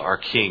still our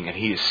king, and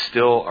he is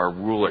still our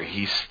ruler.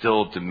 He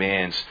still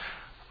demands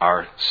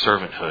our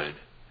servanthood,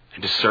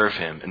 and to serve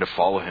him and to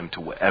follow him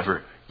to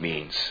whatever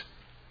means.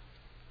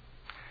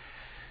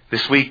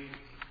 This week,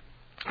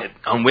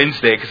 on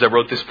Wednesday, because I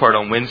wrote this part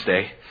on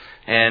Wednesday,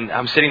 and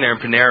I'm sitting there in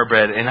Panera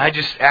Bread, and I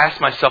just asked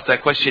myself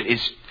that question,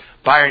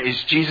 Byron,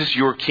 is Jesus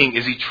your king?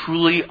 Is he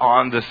truly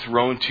on the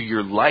throne to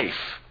your life?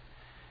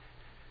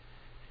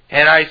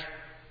 And I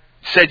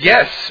said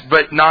yes,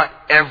 but not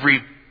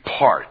every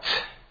part.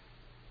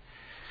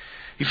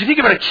 If you think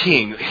about a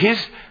king,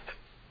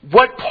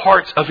 what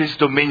parts of his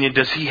dominion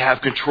does he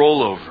have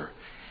control over?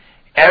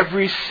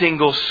 Every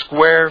single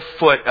square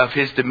foot of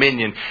his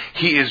dominion,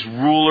 he is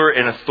ruler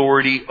and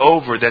authority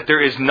over. That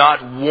there is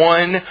not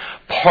one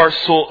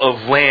parcel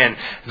of land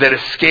that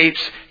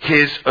escapes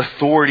his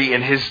authority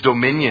and his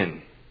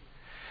dominion.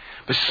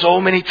 But so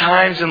many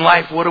times in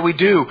life, what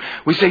do?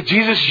 We say,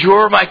 Jesus,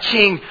 you're my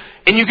king,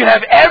 and you can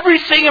have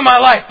everything in my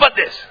life but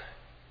this.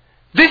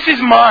 This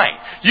is mine.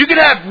 You can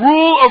have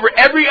rule over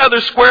every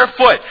other square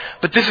foot,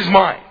 but this is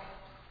mine.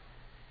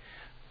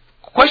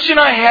 Question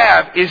I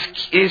have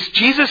is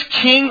Jesus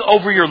king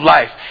over your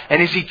life?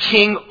 And is he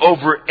king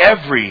over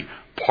every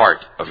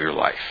part of your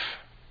life?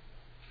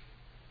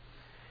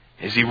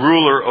 Is he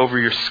ruler over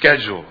your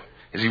schedule?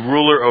 Is he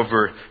ruler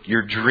over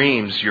your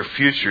dreams, your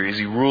future? Is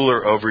he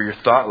ruler over your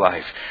thought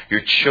life, your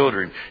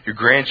children, your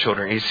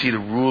grandchildren? Is he the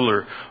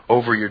ruler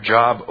over your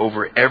job,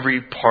 over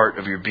every part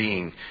of your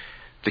being?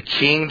 The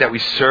king that we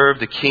serve,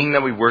 the king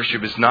that we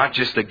worship is not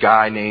just a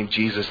guy named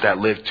Jesus that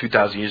lived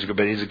 2,000 years ago,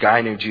 but he's a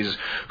guy named Jesus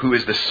who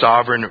is the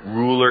sovereign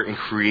ruler and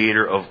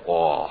creator of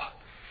all.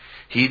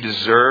 He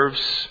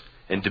deserves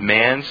and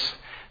demands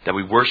that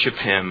we worship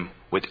him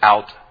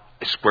without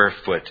a square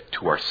foot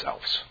to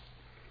ourselves.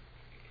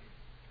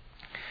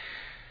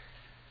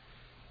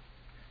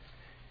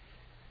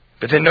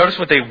 But then notice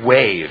what they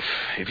wave.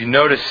 If you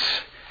notice,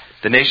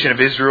 the nation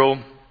of Israel,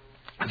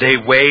 they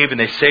wave and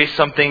they say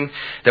something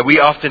that we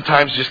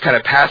oftentimes just kind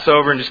of pass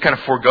over and just kind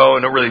of forego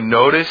and don't really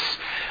notice.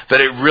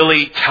 But it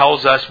really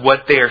tells us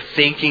what they are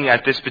thinking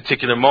at this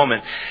particular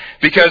moment.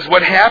 Because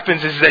what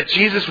happens is that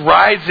Jesus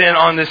rides in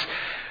on this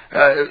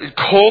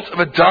colt of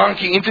a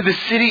donkey into the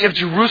city of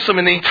Jerusalem,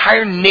 and the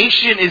entire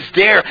nation is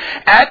there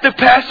at the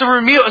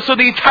Passover meal. So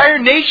the entire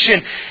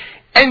nation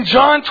in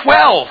John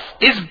 12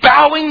 is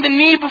bowing the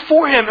knee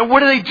before him. And what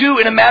do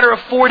in a matter of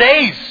 4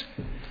 days?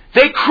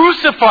 They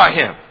crucify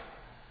him.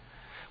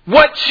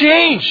 What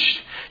changed?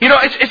 You know,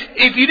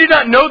 if you do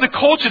not know the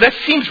culture, that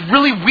seems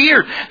really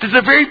weird. That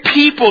the very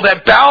people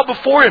that bow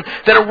before him,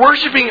 that are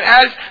worshiping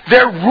as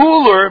their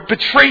ruler,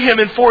 betray him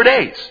in 4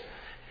 days.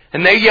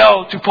 And they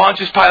yell to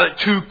Pontius Pilate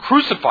to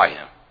crucify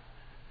him.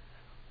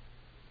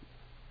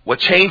 What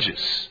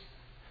changes?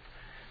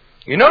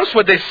 You notice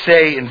what they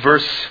say in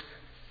verse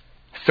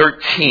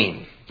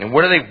 13. And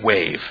what do they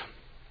wave?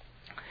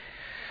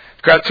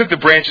 The crowd took the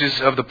branches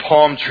of the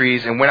palm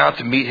trees and went out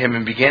to meet him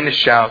and began to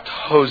shout,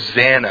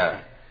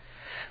 "Hosanna!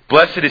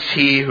 Blessed is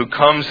he who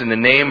comes in the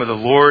name of the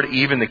Lord,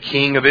 even the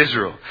King of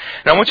Israel."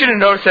 Now I want you to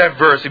notice that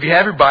verse. If you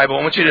have your Bible,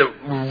 I want you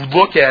to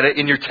look at it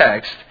in your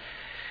text.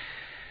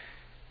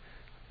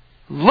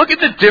 Look at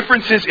the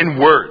differences in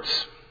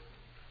words.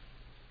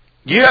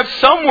 You have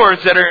some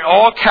words that are in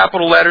all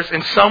capital letters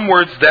and some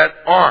words that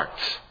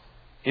aren't.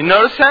 You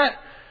notice that?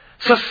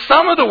 So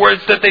some of the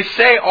words that they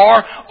say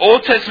are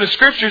Old Testament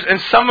scriptures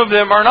and some of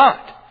them are not.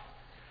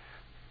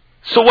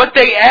 So what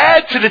they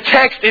add to the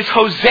text is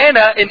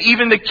Hosanna and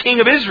even the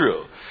King of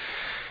Israel.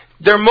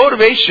 Their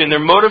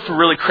motive for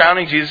really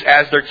crowning Jesus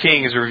as their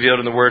king is revealed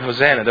in the word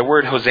Hosanna. The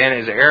word Hosanna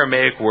is an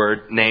Aramaic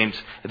word named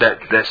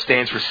that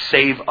stands for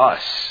save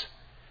us.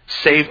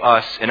 Save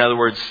us, in other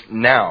words,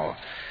 now.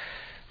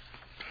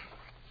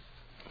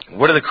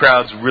 What do the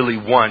crowds really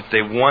want?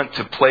 They want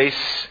to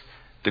place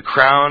the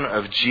crown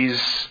of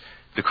Jesus,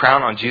 the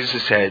crown on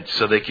Jesus' head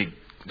so he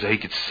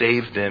could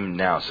save them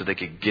now, so they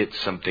could get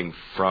something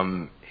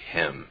from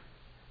him.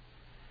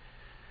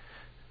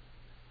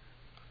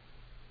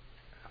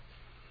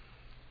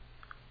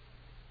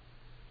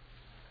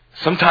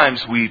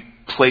 Sometimes we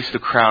place the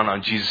crown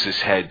on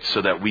Jesus' head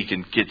so that we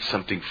can get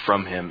something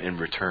from him in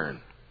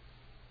return.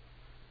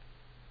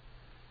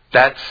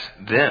 That's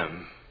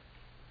them.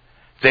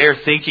 They are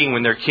thinking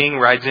when their king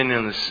rides in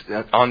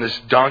on this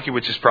donkey,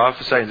 which is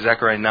prophesied in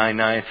Zechariah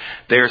 9:9,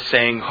 they are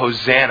saying,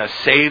 "Hosanna,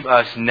 save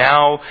us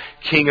now,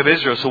 King of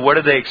Israel." So what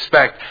do they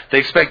expect? They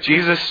expect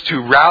Jesus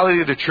to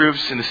rally the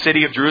troops in the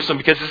city of Jerusalem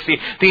because it's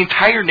the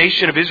entire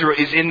nation of Israel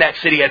is in that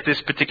city at this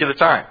particular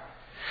time.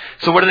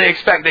 So what do they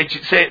expect?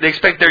 They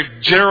expect their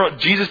general,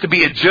 Jesus to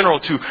be a general,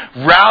 to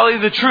rally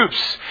the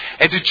troops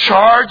and to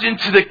charge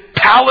into the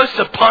palace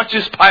of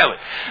Pontius Pilate,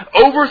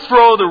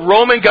 overthrow the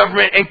Roman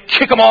government and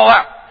kick them all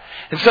out.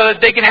 And so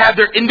that they can have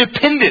their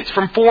independence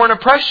from foreign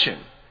oppression.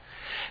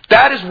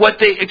 That is what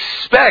they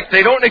expect.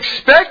 They don't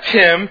expect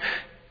him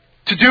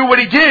to do what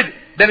he did.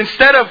 That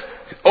instead of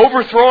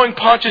overthrowing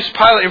Pontius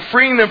Pilate and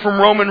freeing them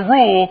from Roman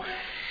rule,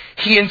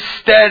 he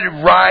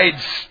instead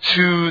rides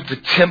to the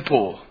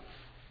temple,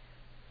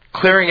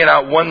 clearing it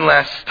out one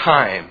last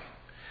time.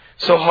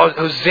 So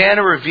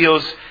Hosanna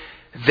reveals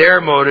their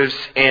motives,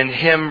 and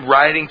him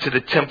riding to the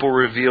temple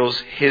reveals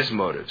his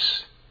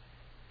motives.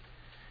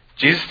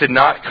 Jesus did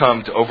not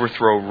come to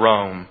overthrow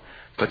Rome,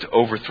 but to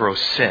overthrow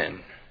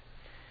sin.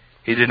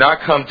 He did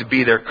not come to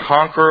be their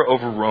conqueror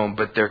over Rome,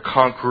 but their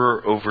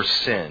conqueror over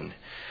sin.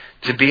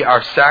 To be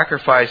our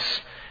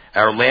sacrifice,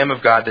 our Lamb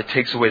of God that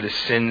takes away the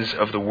sins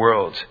of the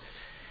world.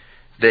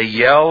 They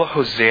yell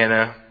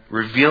Hosanna,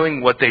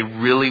 revealing what they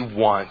really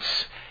want.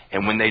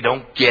 And when they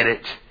don't get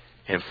it,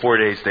 in 4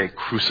 days they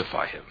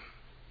crucify him.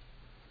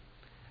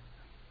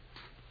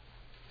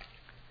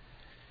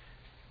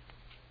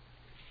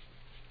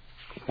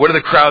 What do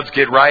the crowds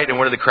get right and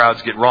what do the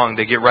crowds get wrong?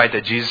 They get right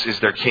that Jesus is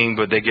their king,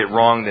 but they get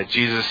wrong that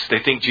they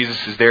think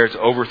Jesus is there to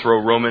overthrow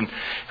Roman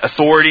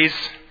authorities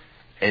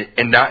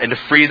and to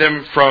free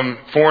them from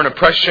foreign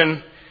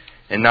oppression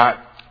and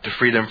not to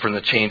free them from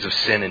the chains of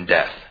sin and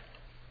death.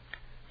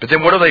 But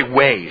then what do they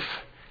wave?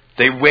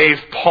 They wave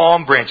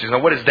palm branches. Now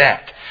what is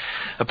that?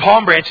 A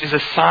palm branch is a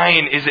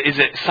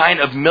sign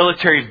of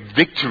military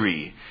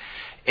victory.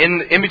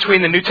 In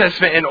between the New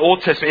Testament and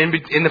Old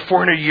Testament, in the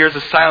 400 years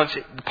of silence,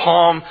 the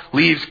palm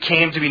leaves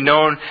came to be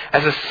known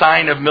as a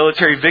sign of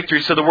military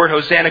victory. So the word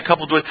Hosanna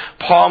coupled with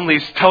palm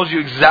leaves tells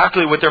you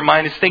exactly what their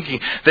mind is thinking.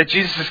 That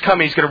Jesus is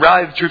coming. He's going to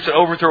rally the troops and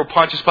overthrow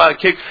Pontius Pilate,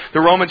 kick the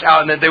Romans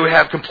out, and that they would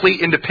have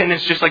complete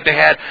independence just like they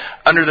had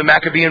under the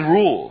Maccabean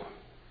rule.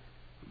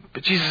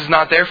 But Jesus is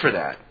not there for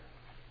that.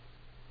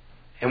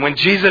 And when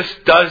Jesus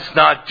does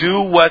not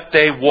do what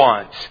they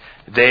want,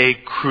 they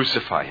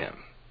crucify him.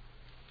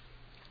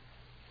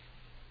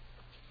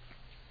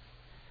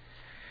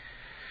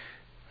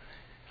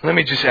 Let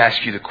me just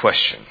ask you the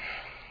question.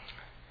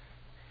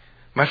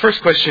 My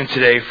first question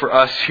today for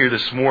us here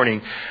this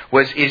morning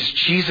was, is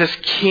Jesus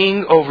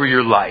king over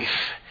your life?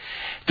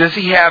 Does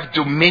he have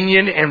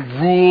dominion and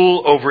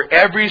rule over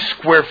every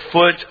square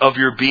foot of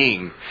your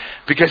being?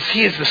 Because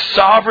he is the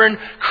sovereign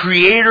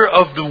creator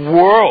of the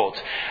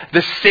world,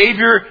 the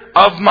savior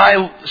of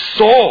my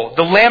soul,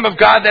 the Lamb of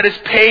God that has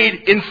paid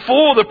in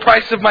full the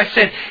price of my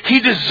sin. He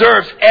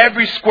deserves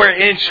every square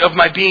inch of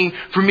my being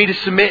for me to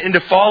submit and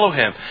to follow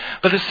him.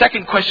 But the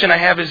second question I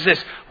have is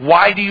this: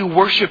 why do you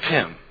worship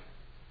him?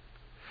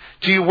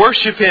 Do you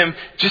worship him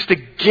just to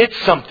get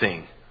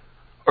something?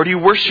 Or do you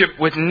worship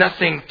with no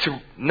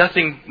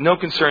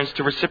concerns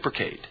to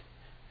reciprocate?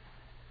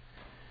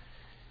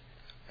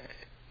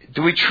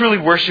 Do we truly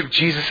worship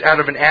Jesus out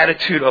of an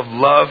attitude of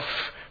love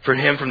for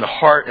him from the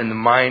heart and the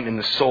mind and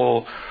the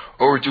soul?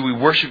 Or do we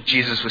worship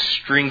Jesus with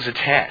strings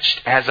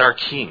attached as our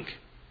King?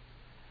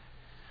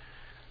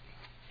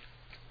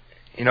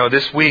 You know,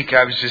 this week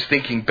I was just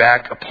thinking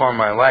back upon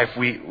my life.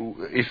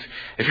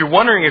 If you're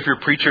wondering if your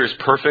preacher is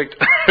perfect,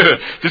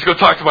 just go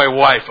talk to my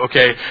wife,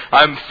 okay?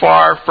 I'm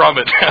far from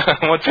it. I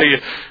want to tell you,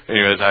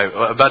 anyways, I'm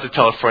about to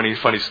tell a funny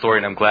story,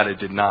 and I'm glad I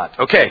did not.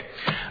 Okay.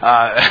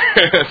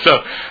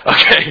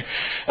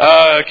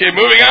 Okay,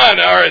 moving on.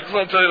 All right, so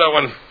I'll tell you that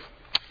one.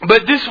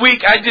 But this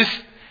week I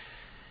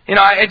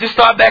just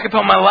thought back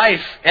upon my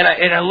life, and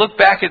I look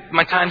back at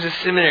my times in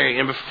seminary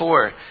and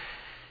before.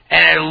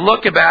 And I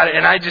look about it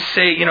and I just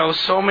say,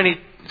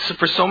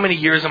 for so many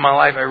years of my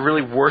life, I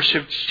really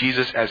worshiped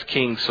Jesus as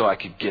King so I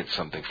could get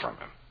something from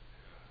him.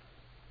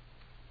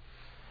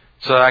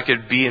 So that I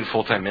could be in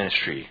full-time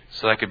ministry.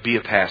 So that I could be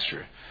a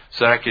pastor.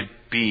 So that I could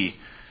be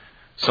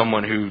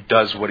someone who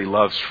does what he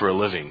loves for a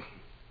living.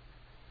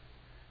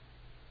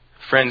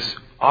 Friends,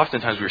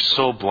 oftentimes we're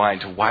so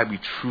blind to why we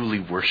truly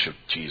worship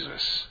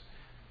Jesus.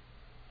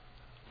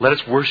 Let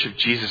us worship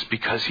Jesus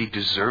because he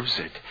deserves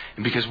it,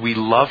 and because we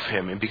love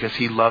him, and because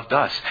he loved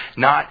us,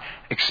 not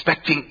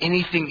expecting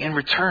anything in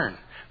return.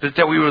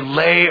 That we would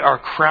lay our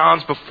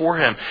crowns before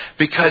him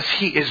because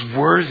he is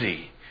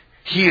worthy.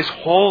 He is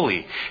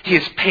holy. He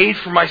has paid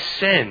for my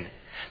sin.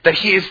 That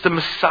he is the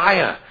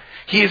Messiah.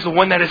 He is the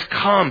one that has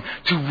come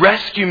to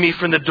rescue me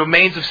from the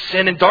domains of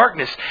sin and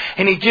darkness.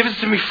 And he gives it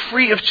to me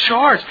free of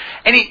charge.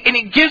 And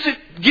he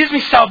gives me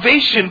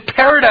salvation,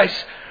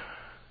 paradise,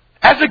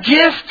 as a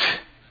gift.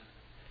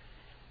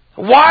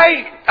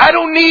 Why? I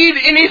don't need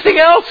anything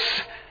else.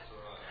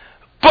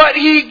 But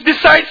he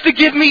decides to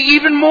give me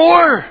even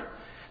more.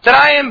 That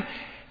I am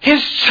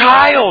his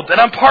child. That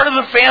I'm part of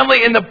the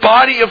family in the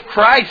body of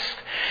Christ.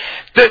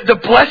 The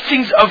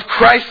blessings of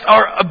Christ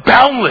are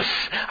boundless.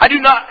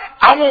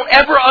 I won't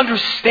ever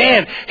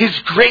understand his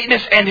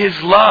greatness and his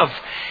love.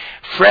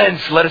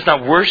 Friends, let us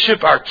not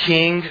worship our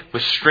King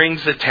with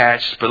strings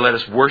attached, but let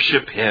us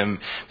worship him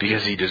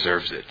because he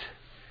deserves it.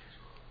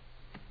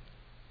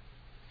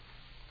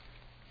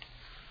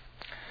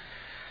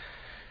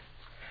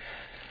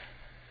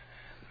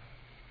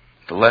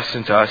 The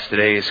lesson to us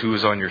today is, who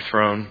is on your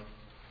throne?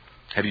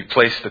 Have you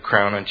placed the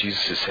crown on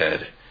Jesus'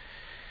 head?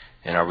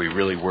 And are we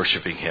really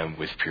worshiping him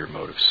with pure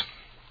motives?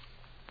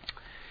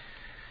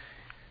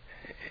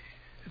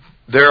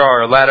 There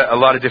are a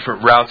lot of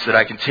different routes that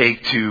I can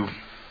take to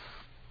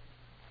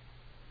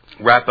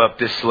wrap up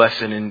this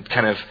lesson in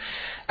kind of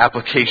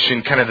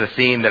application, kind of the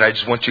theme that I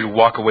just want you to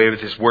walk away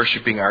with is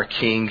worshiping our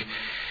King.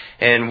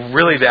 And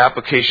really the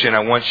application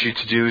I want you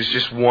to do is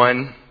just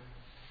one.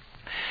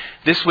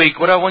 This week,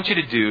 what I want you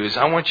to do is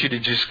I want you to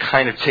just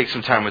kind of take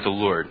some time with the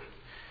Lord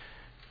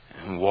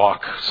and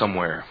walk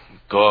somewhere.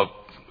 Go up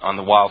on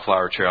the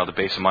Wildflower Trail, the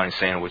base of Monte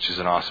Santa, which is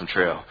an awesome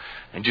trail,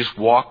 and just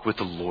walk with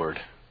the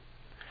Lord.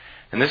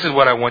 And this is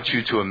what I want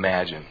you to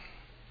imagine.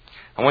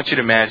 I want you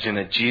to imagine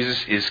that Jesus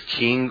is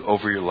King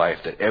over your life,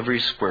 that every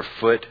square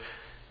foot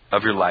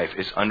of your life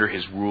is under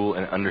his rule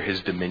and under his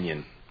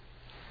dominion.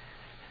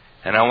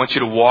 And I want you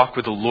to walk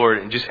with the Lord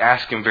and just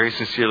ask him very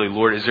sincerely,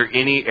 Lord, is there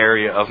any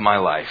area of my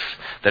life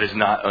that is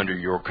not under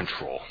your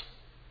control?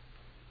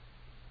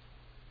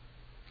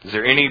 Is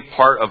there any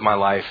part of my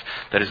life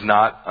that is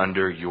not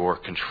under your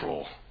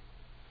control?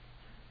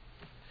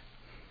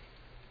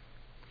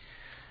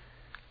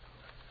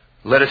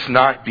 Let us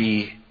not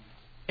be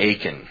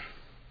Achan.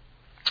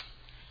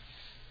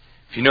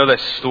 If you know that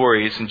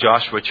story, it's in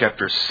Joshua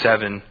chapter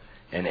 7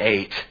 and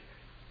 8.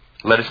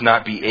 Let us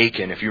not be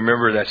Achan. If you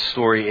remember that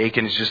story,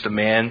 Achan is just a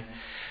man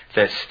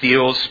that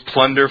steals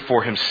plunder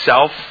for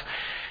himself.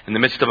 in the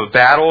midst of a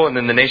battle, and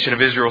then the nation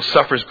of Israel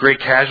suffers great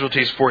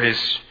casualties for his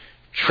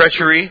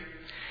treachery,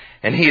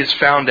 and he is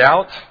found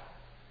out.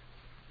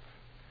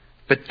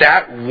 But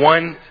that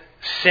one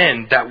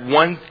sin, that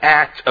one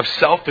act of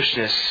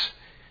selfishness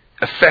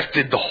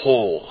affected the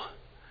whole.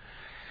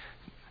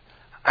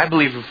 I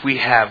believe if we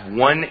have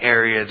one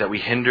area that we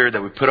hinder,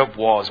 that we put up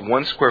walls,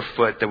 1 square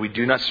foot, that we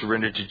do not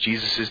surrender to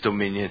Jesus'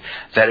 dominion,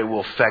 that it will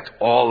affect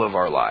all of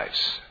our lives.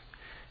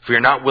 If we are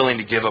not willing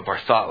to give up our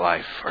thought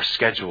life, our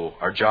schedule,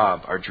 our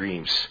job, our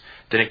dreams,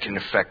 then it can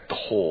affect the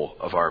whole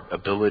of our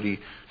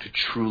ability to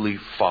truly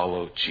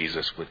follow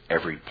Jesus with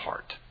every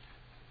part.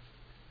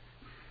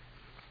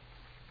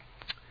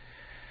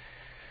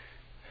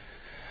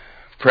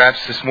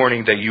 Perhaps this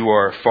morning that you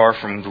are far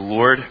from the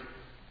Lord.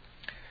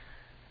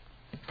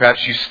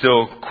 Perhaps you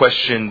still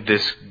question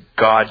this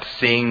God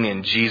thing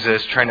in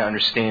Jesus, trying to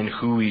understand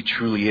who He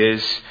truly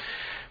is.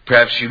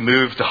 Perhaps you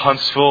moved to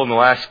Huntsville in the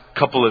last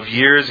couple of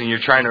years and you're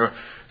trying to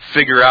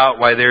figure out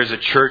why there's a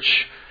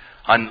church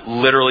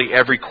on literally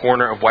every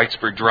corner of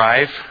Whitesburg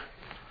Drive.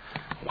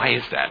 Why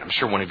is that? I'm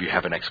sure one of you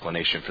have an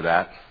explanation for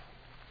that.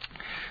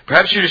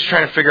 Perhaps you're just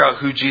trying to figure out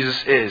who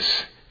Jesus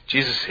is.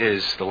 Jesus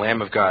is the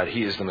Lamb of God.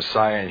 He is the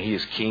Messiah and He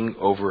is King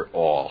over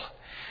all.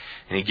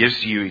 And He gives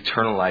to you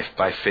eternal life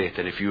by faith,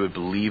 that if you would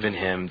believe in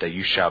Him, that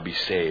you shall be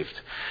saved.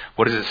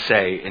 What does it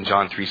say in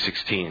John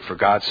 3:16? For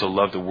God so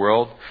loved the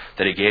world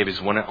that He gave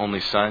His one and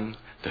only Son,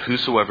 that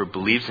whosoever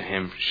believes in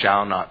Him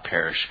shall not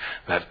perish,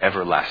 but have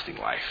everlasting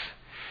life.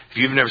 If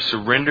you've never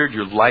surrendered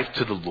your life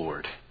to the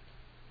Lord,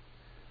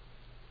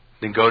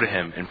 then go to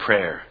Him in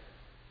prayer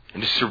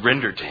and just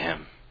surrender to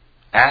Him,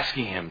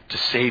 asking Him to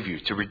save you,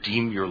 to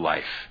redeem your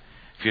life.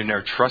 If you've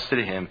never trusted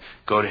in Him,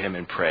 go to Him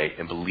and pray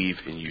and believe,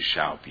 and you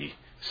shall be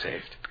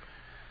saved.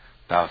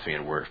 Bow with me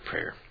in a word of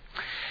prayer.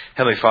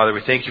 Heavenly Father,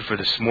 we thank You for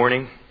this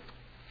morning.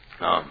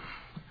 Lord,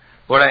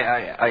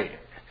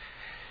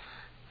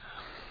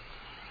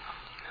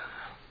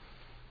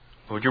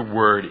 Lord, Your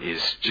word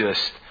is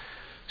just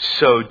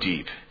so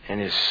deep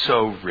and is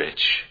so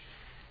rich,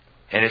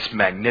 and it's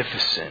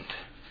magnificent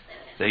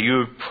that You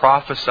would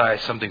prophesy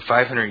something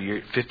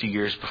 550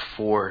 years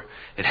before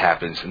it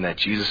happens, and that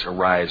Jesus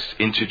arrives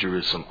into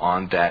Jerusalem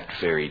on that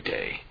very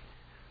day.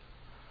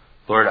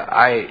 Lord,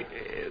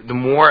 the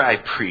more I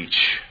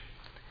preach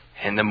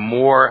and the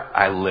more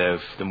I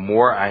live, the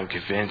more I am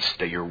convinced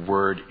that Your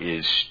word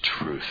is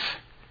truth.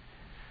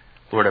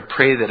 Lord, I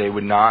pray that it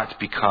would not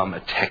become a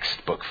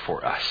textbook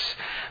for us,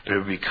 but it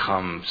would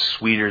become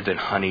sweeter than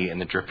honey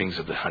and the drippings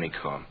of the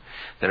honeycomb,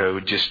 that it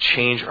would just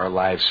change our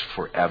lives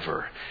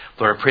forever.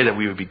 Lord, I pray that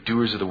we would be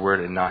doers of the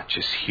word and not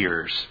just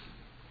hearers.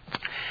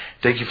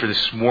 Thank You for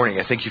this morning.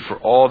 I thank You for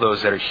all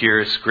those that are here.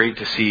 It's great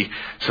to see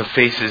some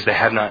faces that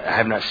I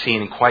have not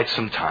seen in quite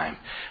some time.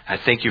 I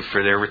thank You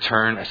for their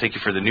return. I thank You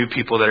for the new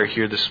people that are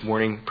here this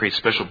morning. Pray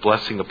special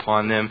blessing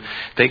upon them.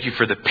 Thank You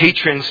for the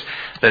patrons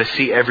that I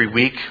see every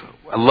week.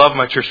 I love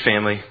my church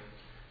family.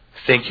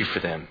 Thank You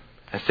for them.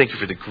 I thank You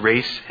for the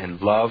grace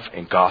and love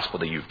and gospel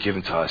that You've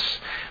given to us.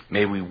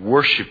 May we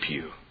worship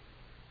You,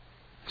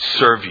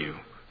 serve You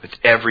with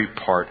every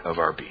part of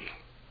our being.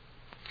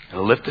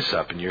 And lift this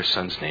up in Your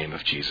Son's name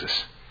of Jesus.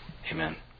 Amen.